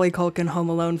Macaulay Culkin Home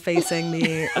Alone facing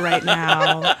me right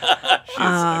now. She's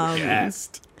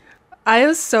aghast. I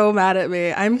was so mad at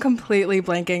me. I'm completely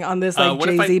blanking on this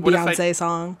Jay-Z Beyonce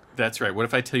song. That's right. What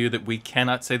if I tell you that we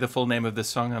cannot say the full name of this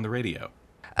song on the radio?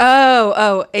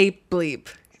 Oh, Ape Bleep.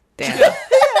 Damn.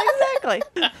 Exactly.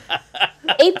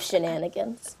 Ape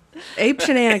shenanigans. Ape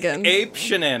Shenanigans. Ape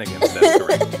Shenanigans, that's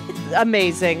correct.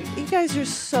 Amazing. You guys are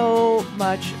so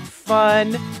much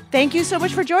fun. Thank you so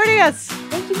much for joining us.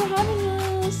 Thank you for having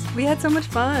us. We had so much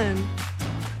fun.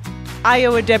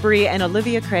 Io Debris and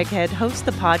Olivia Craighead host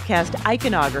the podcast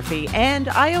Iconography, and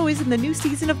Io is in the new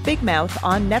season of Big Mouth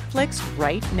on Netflix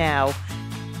right now.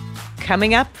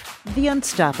 Coming up, the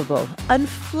unstoppable,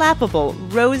 unflappable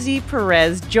Rosie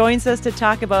Perez joins us to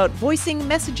talk about voicing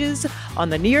messages on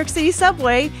the New York City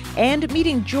subway and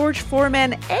meeting George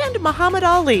Foreman and Muhammad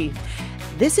Ali.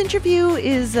 This interview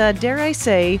is, dare I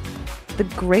say, the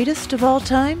greatest of all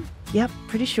time? Yep,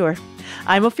 pretty sure.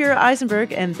 I'm Ophira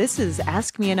Eisenberg, and this is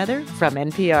Ask Me Another from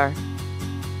NPR.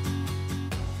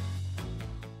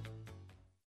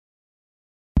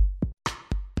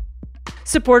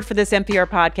 Support for this NPR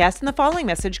podcast and the following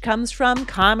message comes from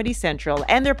Comedy Central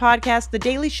and their podcast, The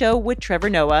Daily Show with Trevor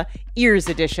Noah, Ears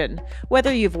Edition.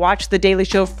 Whether you've watched The Daily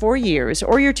Show for years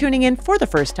or you're tuning in for the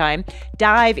first time,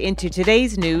 dive into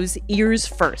today's news ears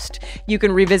first. You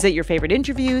can revisit your favorite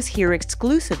interviews, hear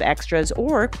exclusive extras,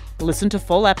 or listen to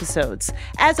full episodes.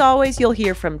 As always, you'll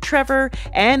hear from Trevor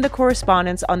and the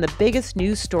correspondents on the biggest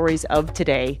news stories of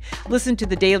today. Listen to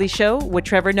The Daily Show with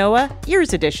Trevor Noah,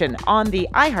 Ears Edition on the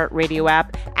iHeartRadio app,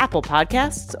 Apple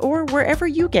Podcasts, or wherever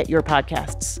you get your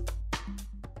podcasts.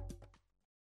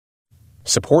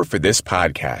 Support for this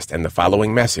podcast and the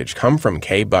following message come from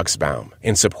Kay Bucksbaum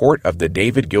in support of the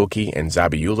David Gilkey and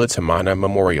Zabiula Tamana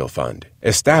Memorial Fund,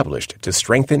 established to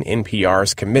strengthen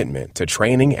NPR's commitment to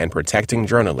training and protecting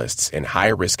journalists in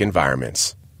high-risk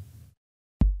environments.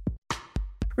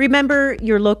 Remember,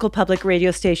 your local public radio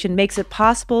station makes it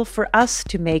possible for us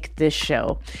to make this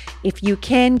show. If you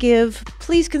can give,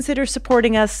 please consider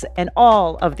supporting us and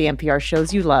all of the NPR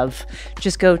shows you love.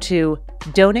 Just go to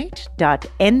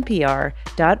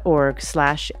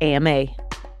donate.npr.org/AMA.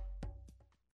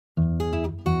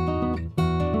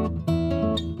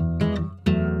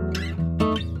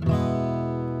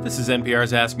 This is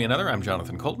NPR's Ask Me Another. I'm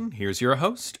Jonathan Colton. Here's your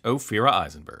host, Ophira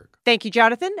Eisenberg. Thank you,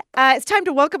 Jonathan. It's time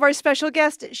to welcome our special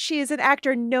guest. She is an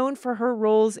actor known for her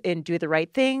roles in Do the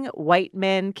Right Thing, White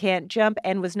Men Can't Jump,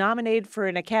 and was nominated for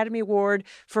an Academy Award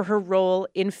for her role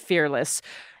in Fearless.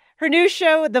 Her new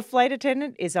show, The Flight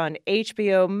Attendant, is on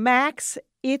HBO Max.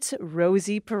 It's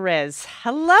Rosie Perez.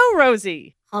 Hello,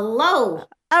 Rosie. Hello.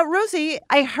 Rosie,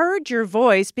 I heard your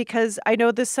voice because I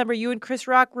know this summer you and Chris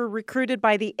Rock were recruited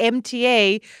by the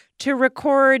MTA to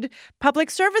record public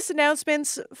service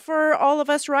announcements for all of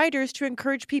us riders to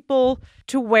encourage people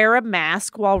to wear a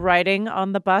mask while riding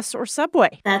on the bus or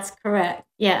subway. That's correct.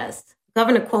 Yes.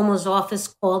 Governor Cuomo's office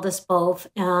called us both.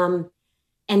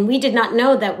 And we did not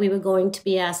know that we were going to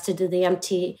be asked to do the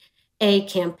MTA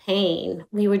campaign.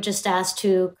 We were just asked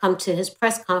to come to his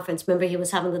press conference. Remember, he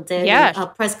was having the daily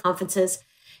press conferences.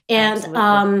 And,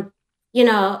 you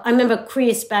know, I remember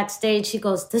Chris backstage, he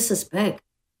goes, this is big.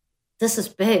 This is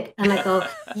big. And I go,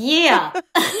 yeah. And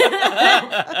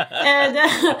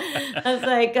I was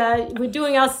like, we're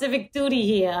doing our civic duty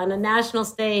here on a national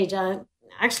stage,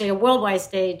 actually a worldwide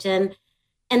stage. And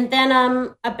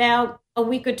then about a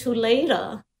week or two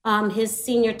later, his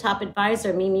senior top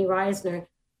advisor, Mimi Reisner,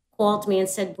 called me and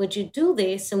said, would you do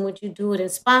this? And would you do it in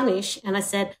Spanish? And I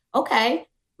said, okay.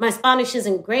 My Spanish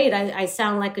isn't great. I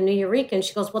sound like a New Yorker.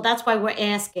 She goes, well, that's why we're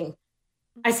asking.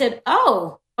 I said,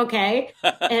 oh, okay.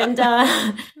 And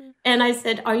I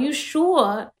said, are you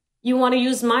sure you want to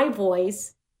use my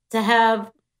voice to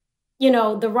have, you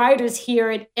know, the writers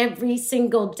hear it every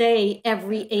single day,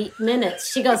 every 8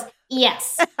 minutes? She goes,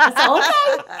 yes. I said,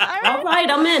 okay, all right,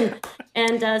 I'm in.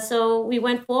 And so we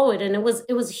went forward, and it was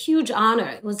a huge honor.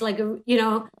 It was like,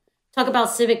 talk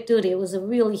about civic duty. It was a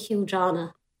really huge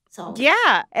honor. So.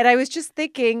 Yeah. And I was just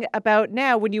thinking about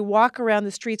now when you walk around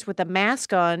the streets with a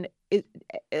mask on,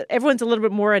 everyone's a little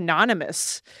bit more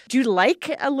anonymous. Do you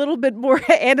like a little bit more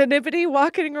anonymity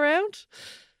walking around?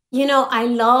 You know, I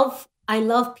love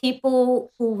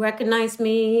people who recognize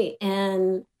me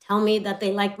and tell me that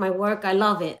they like my work. I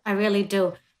love it. I really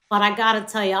do. But I got to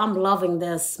tell you, I'm loving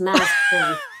this mask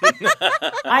thing.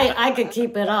 I could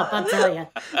keep it up, I'll tell you.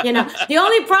 You know, the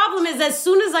only problem is as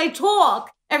soon as I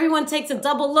talk, everyone takes a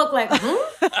double look like, and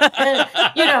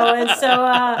so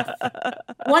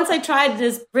once I tried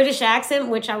this British accent,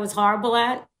 which I was horrible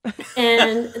at,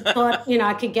 and thought,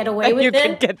 I could get away with it. You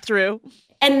could get through.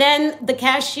 And then the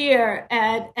cashier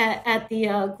at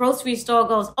the grocery store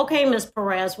goes, okay, Miss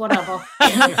Perez, whatever. All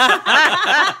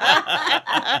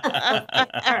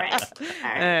right.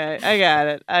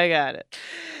 I got it.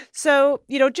 So,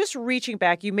 just reaching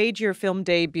back, you made your film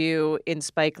debut in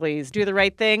Spike Lee's Do the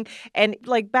Right Thing. And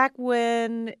like back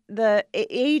when the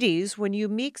 80s, when you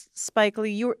meet Spike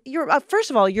Lee, you're first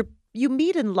of all, you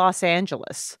meet in Los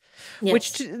Angeles, yes.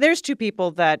 Which there's two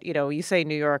people that, you say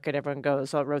New York and everyone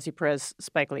goes, oh, Rosie Perez,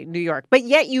 Spike Lee, New York. But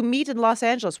yet you meet in Los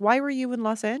Angeles. Why were you in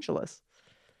Los Angeles?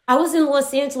 I was in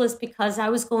Los Angeles because I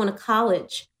was going to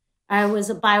college. I was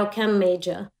a biochem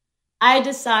major. I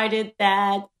decided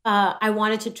that I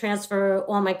wanted to transfer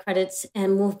all my credits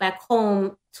and move back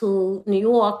home to New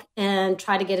York and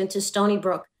try to get into Stony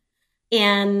Brook.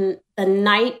 And the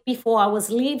night before I was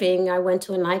leaving, I went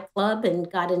to a nightclub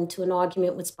and got into an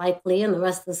argument with Spike Lee, and the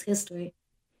rest is history.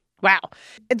 Wow.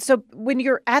 And so when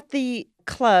you're at the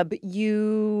club,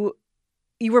 you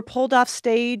were pulled off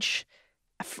stage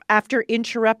after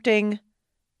interrupting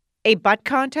a butt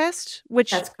contest, which...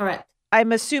 That's correct.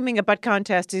 I'm assuming a butt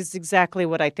contest is exactly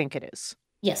what I think it is.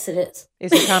 Yes, it is.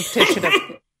 It's a competition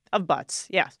of butts,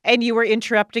 yeah. And you were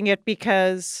interrupting it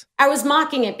because... I was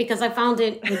mocking it because I found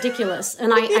it ridiculous.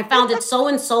 And I found it so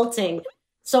insulting.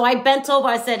 So I bent over,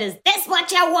 I said, is this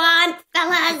what you want,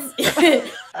 fellas?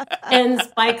 And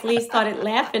Spike Lee started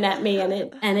laughing at me. And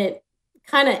it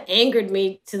kind of angered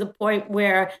me to the point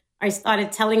where I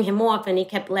started telling him off. And he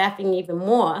kept laughing even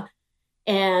more.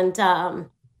 And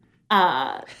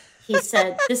he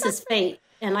said, this is fate.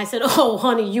 And I said, oh,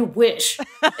 honey, you wish.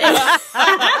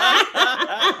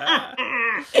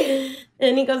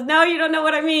 And he goes, no, you don't know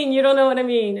what I mean. You don't know what I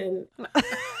mean.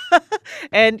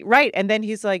 And and then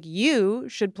he's like, you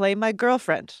should play my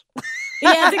girlfriend.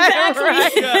 Yes,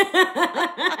 exactly.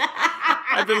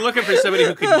 I've been looking for somebody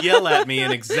who could yell at me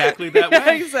in exactly that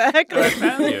way. Exactly. So I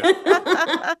found you.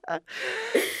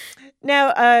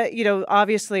 Now,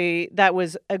 obviously that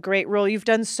was a great role. You've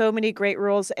done so many great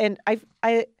roles, and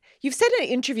you've said in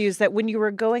interviews that when you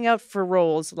were going out for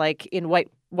roles like in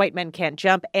White Men Can't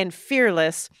Jump and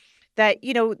Fearless, that,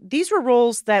 these were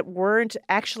roles that weren't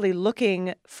actually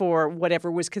looking for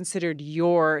whatever was considered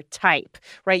your type,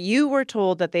 right? You were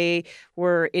told that they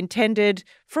were intended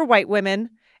for white women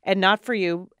and not for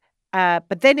you.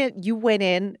 But then you went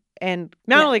in and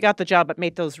not only got the job, but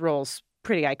made those roles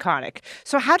pretty iconic.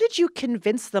 So how did you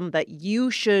convince them that you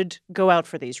should go out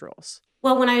for these roles?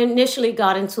 Well, when I initially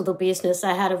got into the business,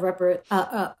 I had a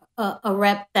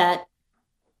rep that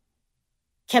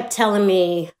kept telling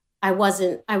me I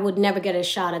would never get a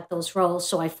shot at those roles,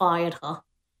 so I fired her.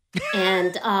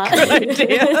 And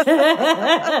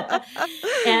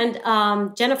and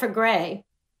Jennifer Grey,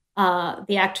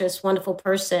 the actress, wonderful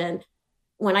person.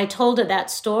 When I told her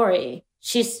that story,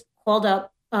 she called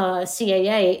up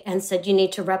CAA and said, "You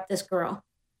need to rep this girl."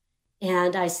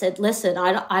 And I said, "Listen,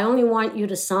 I only want you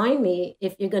to sign me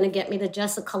if you're going to get me the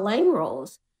Jessica Lange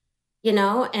roles."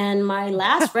 And my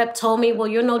last rep told me, "Well,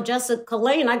 you're no Jessica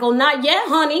Lange." I go, "Not yet,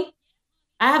 honey.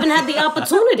 I haven't had the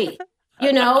opportunity."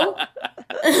 I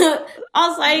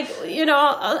was like,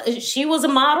 she was a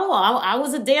model. I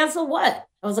was a dancer. What?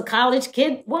 I was a college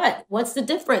kid. What? What's the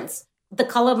difference? The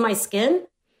color of my skin?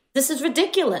 This is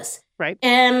ridiculous. Right.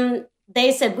 And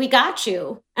they said, "We got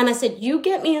you." And I said, "You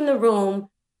get me in the room,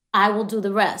 I will do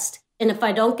the rest. And if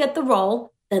I don't get the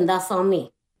role, then that's on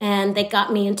me." And they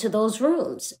got me into those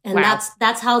rooms. And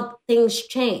that's how things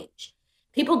change.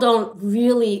 People don't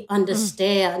really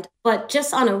understand, but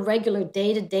just on a regular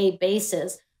day-to-day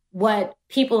basis, what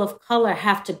people of color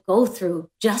have to go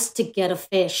through just to get a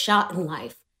fair shot in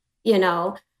life.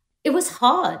 It was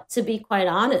hard, to be quite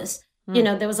honest.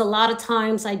 There was a lot of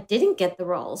times I didn't get the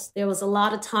roles. There was a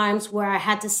lot of times where I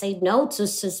had to say no to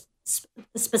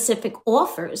specific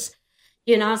offers.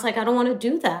 I was like, I don't want to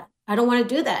do that. I don't want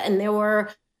to do that. And there were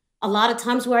a lot of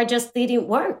times where I just didn't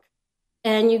work.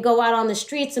 And you go out on the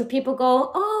streets and people go,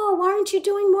 "Oh, why aren't you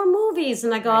doing more movies?"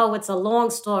 And I go, "Oh, it's a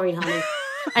long story, honey."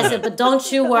 I said, "But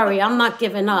don't you worry. I'm not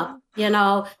giving up.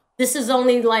 This is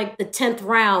only like the 10th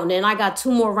round and I got 2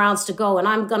 more rounds to go and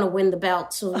I'm going to win the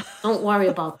belt. So don't worry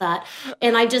about that."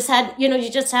 And I just had,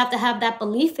 you just have to have that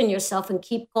belief in yourself and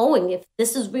keep going. If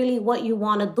this is really what you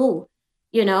want to do,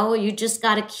 you just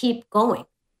got to keep going.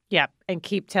 Yeah, and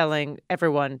keep telling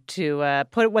everyone to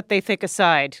put what they think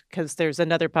aside because there's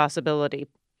another possibility.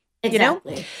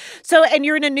 Exactly. So, and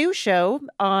you're in a new show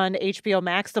on HBO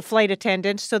Max, The Flight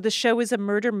Attendant. So the show is a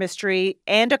murder mystery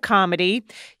and a comedy.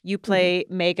 You play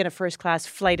Megan, a first-class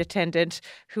flight attendant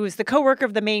who is the coworker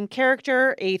of the main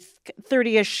character, a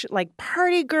 30-ish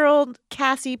party girl,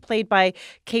 Cassie, played by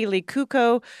Kaylee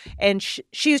Kuko. And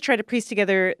she is trying to piece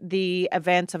together the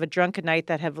events of a drunken night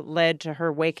that have led to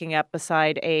her waking up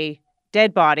beside a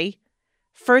dead body.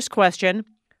 First question,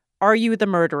 are you the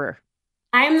murderer?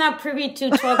 I am not privy to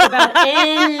talk about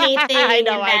anything. I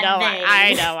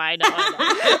know.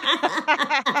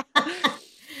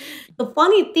 The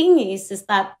funny thing is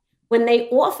that when they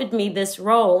offered me this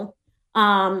role,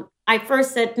 I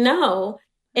first said no.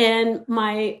 And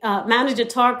my manager,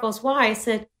 Tark, goes, "Why?" I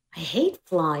said, "I hate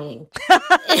flying.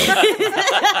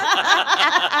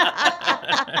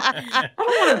 I don't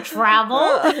want to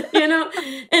travel,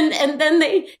 And then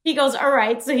he goes, "All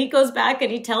right." So he goes back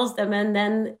and he tells them. And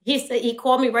then he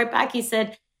called me right back. He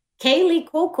said, "Kaylee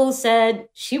Kuko said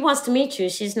she wants to meet you.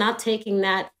 She's not taking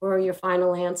that for your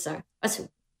final answer." I said,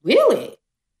 "Really?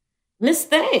 Miss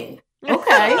Thing?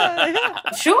 Okay.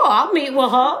 Sure, I'll meet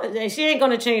with her. She ain't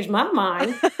going to change my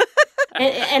mind."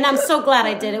 And I'm so glad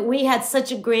I did it. We had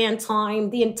such a grand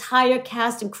time. The entire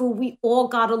cast and crew, we all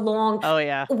got along. Oh,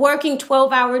 yeah. Working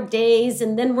 12-hour days.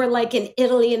 And then we're in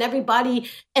Italy and everybody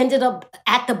ended up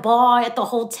at the bar, at the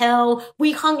hotel.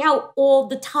 We hung out all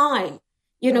the time,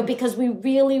 because we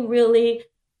really, really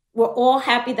were all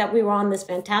happy that we were on this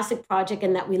fantastic project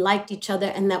and that we liked each other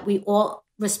and that we all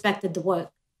respected the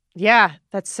work. Yeah,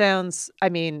 that sounds,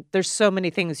 there's so many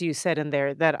things you said in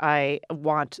there that I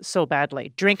want so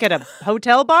badly. Drink at a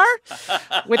hotel bar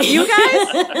with you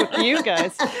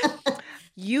guys?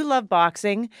 You love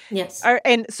boxing. Yes.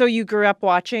 And so you grew up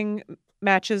watching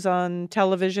matches on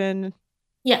television?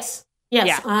 Yes.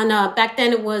 Yeah. On back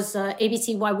then it was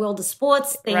ABC Wide World of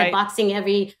Sports. They had boxing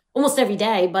every almost every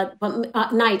day, but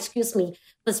night, excuse me.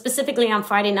 But specifically on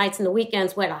Friday nights and the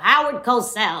weekends with Howard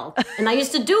Cosell. And I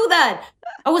used to do that.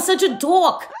 I was such a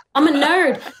dork. I'm a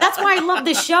nerd. That's why I love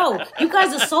this show. You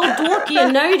guys are so dorky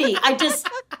and nerdy. I just,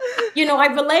 I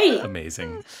relate.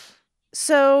 Amazing.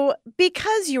 So,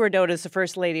 because you were known as the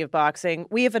first lady of boxing,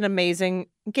 we have an amazing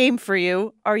game for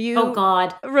you. Are you? Oh,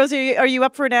 God. Rosie, are you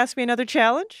up for an Ask Me Another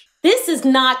challenge? This is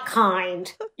not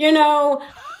kind.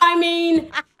 I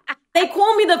mean, they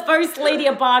call me the first lady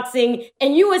of boxing,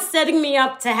 and you are setting me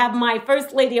up to have my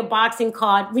first lady of boxing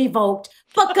card revoked.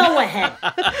 But go ahead.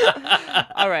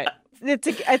 All right.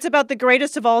 It's about the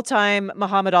greatest of all time,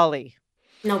 Muhammad Ali.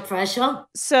 No pressure.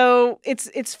 So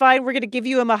it's fine. We're going to give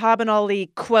you a Muhammad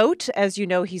Ali quote. As you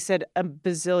know, he said a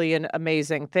bazillion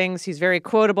amazing things. He's very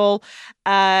quotable.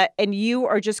 And you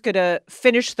are just going to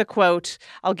finish the quote.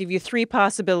 I'll give you 3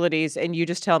 possibilities, and you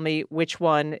just tell me which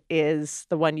one is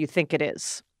the one you think it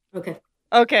is.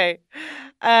 Okay.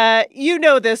 You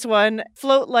know this one.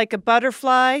 Float like a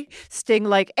butterfly. Sting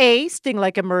like a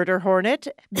murder hornet.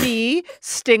 B,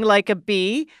 sting like a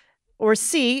bee. Or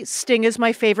C, Sting is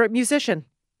my favorite musician.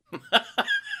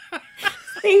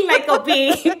 Sting like a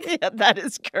bee. Yeah, that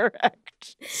is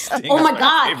correct. Sting my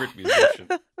God. Favorite musician.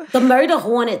 The murder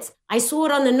hornets. I saw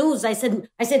it on the news. I said,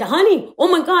 honey, oh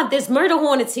my God, there's murder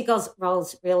hornets. He goes,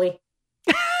 Rose, really?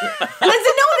 And I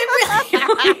said, no, they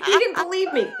really. He didn't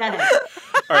believe me. Go ahead.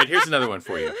 All right, here's another one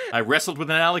for you. I wrestled with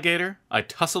an alligator. I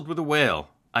tussled with a whale.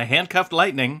 I handcuffed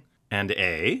lightning. And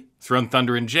A, thrown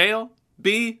thunder in jail.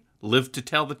 B, lived to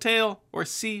tell the tale. Or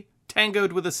C,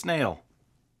 tangoed with a snail.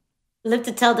 Lived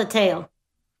to tell the tale.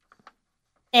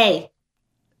 A,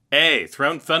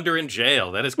 thrown thunder in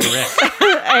jail. That is correct.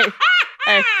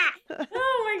 A.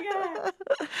 Oh my God.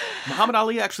 Muhammad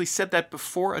Ali actually said that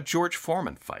before a George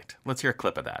Foreman fight. Let's hear a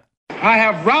clip of that. I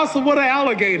have wrestled with an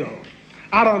alligator.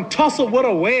 I done tussled with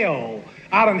a whale.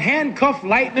 I done handcuffed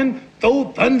lightning,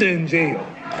 throw thunder in jail.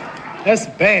 That's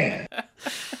bad.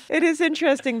 It is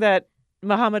interesting that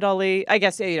Muhammad Ali, I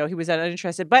guess, he was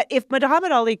uninterested. But if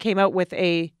Muhammad Ali came out with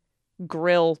a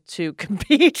grill to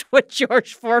compete with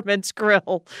George Foreman's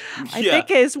grill, I think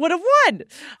his would have won.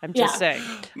 I'm just saying.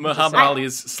 Muhammad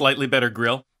Ali's slightly better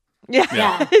grill.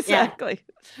 Yeah, exactly.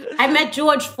 I met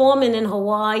George Foreman in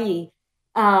Hawaii.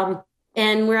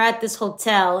 And we're at this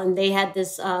hotel, and they had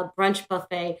this brunch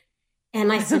buffet.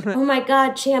 And I said, oh, my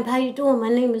God, champ, how you doing? My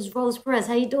name is Rose Perez.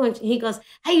 How you doing? He goes,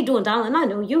 how you doing, darling? I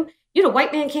know you. You're the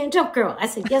white man can't jump girl. I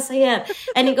said, yes, I am.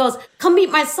 And he goes, come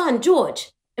meet my son,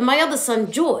 George. And my other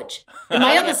son, George. And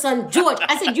my other son, George.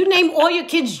 I said, you name all your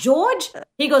kids George?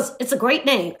 He goes, it's a great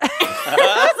name.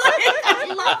 I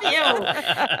love you.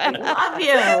 I love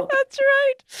you.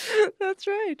 That's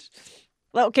right.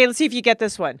 Well, okay, let's see if you get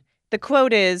this one. The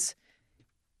quote is,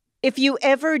 if you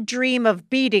ever dream of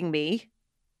beating me, ...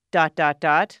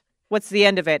 What's the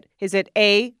end of it? Is it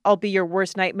A, I'll be your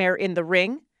worst nightmare in the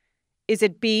ring? Is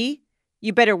it B,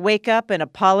 you better wake up and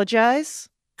apologize?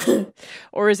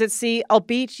 Or is it C, I'll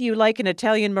beat you like an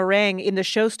Italian meringue in the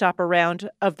showstopper round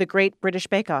of the Great British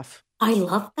Bake Off? I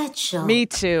love that show. Me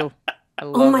too. I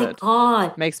love oh my it.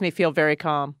 God. Makes me feel very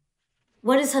calm.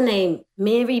 What is her name?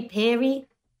 Mary Berry?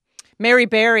 Mary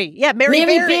Berry. Yeah, Mary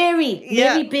Berry.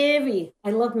 Yeah. Mary Berry.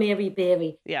 I love Mary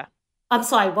Berry. Yeah. I'm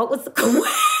sorry, what was the question?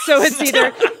 So it's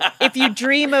either, if you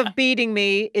dream of beating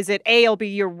me, is it A, I'll be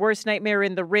your worst nightmare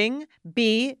in the ring?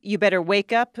 B, you better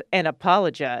wake up and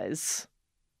apologize?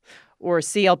 Or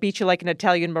C, I'll beat you like an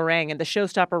Italian meringue in the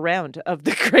showstopper round of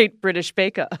the Great British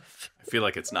Bake Off? I feel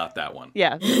like it's not that one.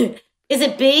 Yeah. Is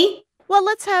it B? Well,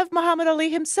 let's have Muhammad Ali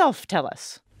himself tell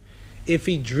us. If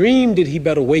he dreamed it, he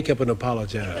better wake up and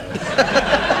apologize.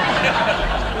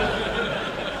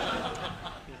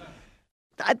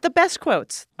 The best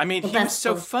quotes. I mean, he was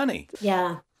so funny.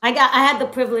 Yeah. I had the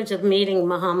privilege of meeting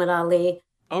Muhammad Ali.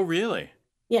 Oh, really?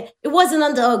 Yeah. It wasn't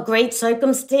under a great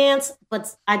circumstance,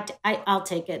 but I'll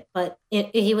take it. But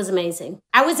he was amazing.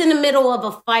 I was in the middle of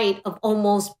a fight of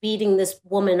almost beating this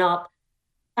woman up.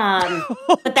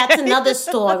 But that's another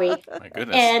story. My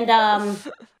goodness. And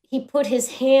he put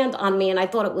his hand on me, and I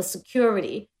thought it was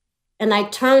security. And I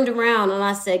turned around and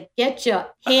I said, get your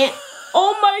hand.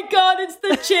 Oh my God, it's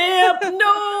the champ.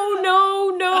 No.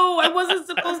 I wasn't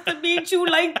supposed to meet you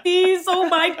like this. Oh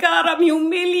my God, I'm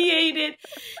humiliated.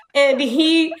 And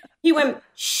he went,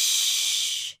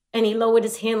 shh. And he lowered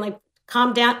his hand like,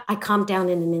 calm down. I calmed down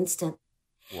in an instant.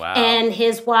 Wow. And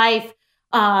his wife,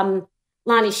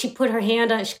 Lonnie, she put her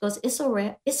hand on it. She goes, it's all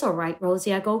right,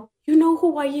 Rosie. I go, you know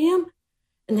who I am?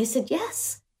 And they said,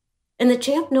 yes. And the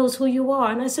champ knows who you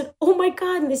are. And I said, oh my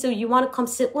God. And they said, you want to come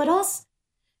sit with us?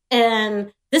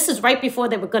 And this is right before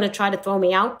they were going to try to throw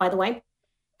me out, by the way.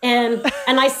 And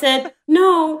I said,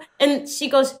 no. And she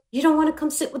goes, you don't want to come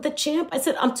sit with the champ? I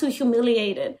said, I'm too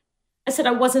humiliated. I said,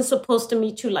 I wasn't supposed to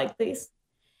meet you like this.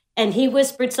 And he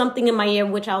whispered something in my ear,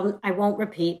 which I won't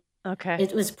repeat. Okay.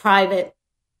 It was private.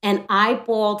 And I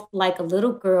bawled like a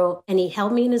little girl, and he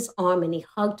held me in his arm and he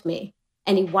hugged me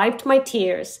and he wiped my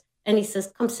tears and he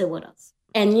says, come sit with us.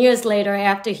 And years later,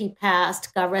 after he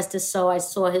passed, God rest his soul, I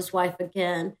saw his wife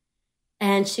again.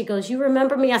 And she goes, you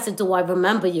remember me? I said, do I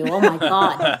remember you? Oh, my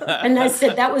God. And I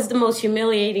said, that was the most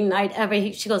humiliating night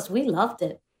ever. She goes, we loved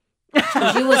it. She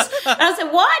goes, I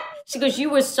said, what? She goes, you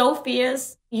were so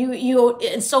fierce. You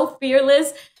so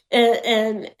fearless.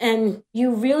 And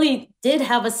you really did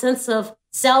have a sense of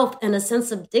self and a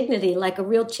sense of dignity, like a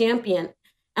real champion.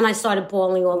 And I started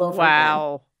bawling all over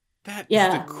Wow. again. That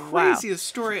is the craziest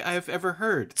story I've ever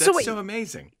heard. That's so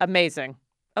amazing. Amazing.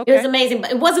 Okay. It was amazing,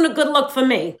 but it wasn't a good look for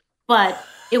me. But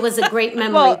it was a great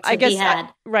memory be had.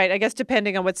 Right. I guess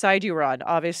depending on what side you were on.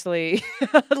 Obviously,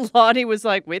 Lonnie was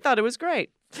like, we thought it was great.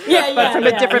 But from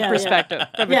a different perspective.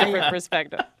 From a different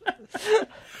perspective.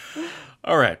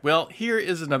 All right. Well, here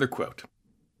is another quote.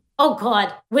 Oh,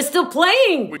 God. We're still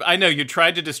playing. I know you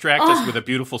tried to distract us with a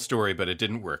beautiful story, but it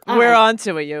didn't work. We're on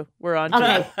to it, you. We're on to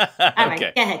it. All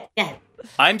right. Go ahead.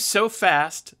 I'm so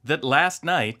fast that last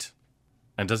night,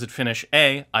 and does it finish?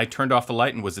 A, I turned off the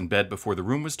light and was in bed before the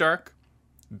room was dark.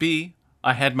 B,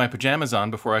 I had my pajamas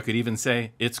on before I could even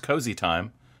say, it's cozy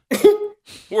time.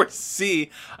 Or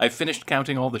C, I finished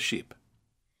counting all the sheep.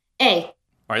 A. All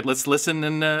right, let's listen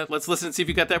and see if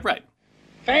you got that right.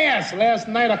 Fast. Last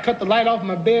night I cut the light off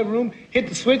my bedroom, hit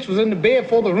the switch, was in the bed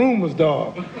before the room was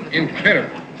dark.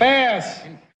 Incredible. Fast.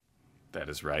 That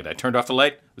is right. I turned off the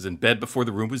light, was in bed before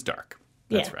the room was dark.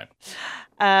 That's right.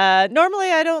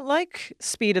 Normally I don't like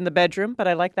speed in the bedroom, but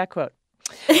I like that quote.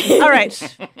 All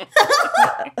right.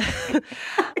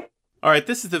 All right,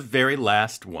 this is the very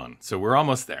last one, so we're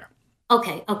almost there.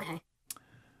 Okay.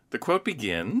 The quote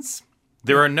begins,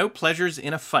 there are no pleasures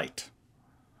in a fight.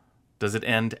 Does it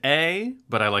end A,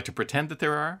 but I like to pretend that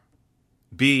there are?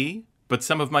 B, but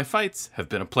some of my fights have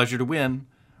been a pleasure to win?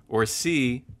 Or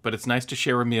C, but it's nice to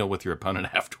share a meal with your opponent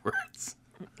afterwards?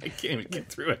 I can't even get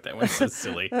through it. That one's so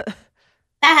silly. That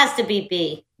has to be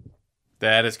B.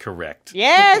 That is correct.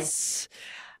 Yes.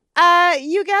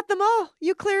 You got them all.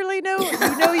 You clearly know. You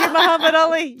know you're Muhammad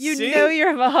Ali. You know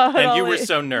you're Muhammad Ali. And you were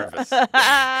so nervous.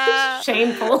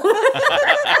 Shameful.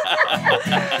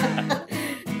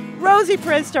 Rosie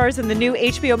Perez stars in the new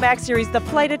HBO Max series, The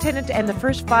Flight Attendant, and the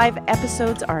first 5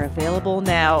 episodes are available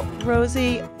now.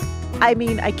 Rosie, I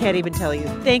mean, I can't even tell you.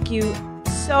 Thank you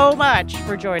so much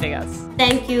for joining us.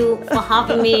 Thank you for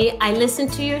having me. I listen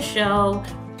to your show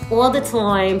all the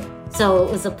time, so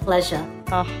it was a pleasure.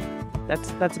 Oh,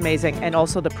 that's amazing. And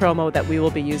also the promo that we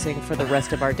will be using for the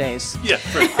rest of our days. Yeah,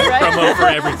 promo for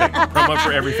everything. Promo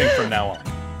for everything from now on.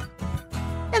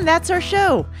 And that's our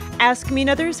show. Ask Me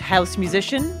Another's house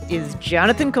musician is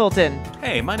Jonathan Colton.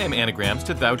 Hey, my name anagrams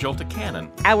to Thou Jolt a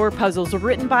Cannon. Our puzzles are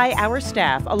written by our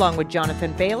staff, along with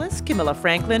Jonathan Bayless, Camilla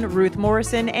Franklin, Ruth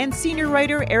Morrison, and senior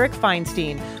writer Eric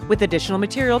Feinstein, with additional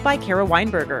material by Kara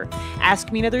Weinberger.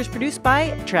 Ask Me Another is produced by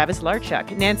Travis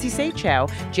Larchuk, Nancy Saychow,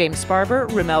 James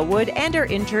Sparber, Ramel Wood, and our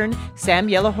intern, Sam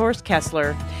Yellowhorse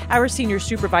Kessler. Our senior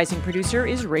supervising producer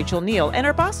is Rachel Neal, and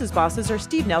our bosses' bosses are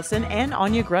Steve Nelson and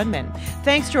Anya Grunman.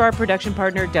 Thanks to our production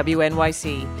partner,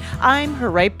 WNYC. I'm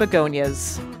Harriet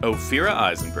Begonias. Ophira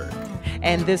Eisenberg.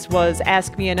 And this was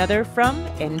Ask Me Another from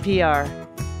NPR.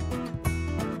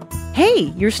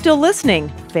 Hey, you're still listening.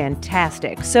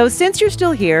 Fantastic. So since you're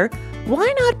still here,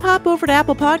 why not pop over to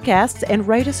Apple Podcasts and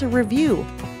write us a review?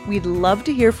 We'd love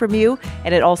to hear from you,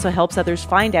 and it also helps others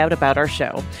find out about our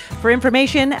show. For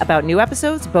information about new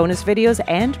episodes, bonus videos,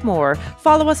 and more,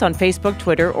 follow us on Facebook,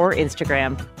 Twitter, or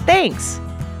Instagram. Thanks!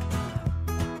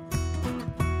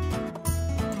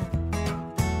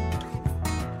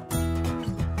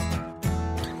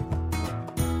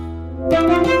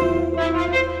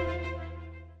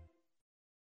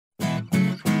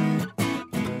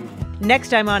 Next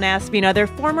time on Ask Me Another,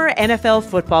 former NFL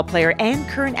football player and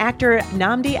current actor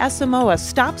Nnamdi Asomugha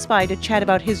stops by to chat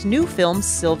about his new film,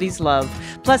 Sylvie's Love.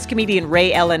 Plus, comedian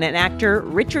Ray Ellen and actor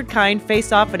Richard Kind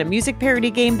face off in a music parody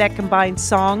game that combines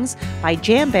songs by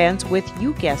jam bands with,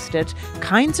 you guessed it,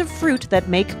 kinds of fruit that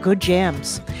make good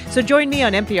jams. So join me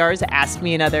on NPR's Ask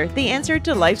Me Another, the answer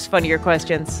to life's funnier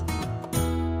questions.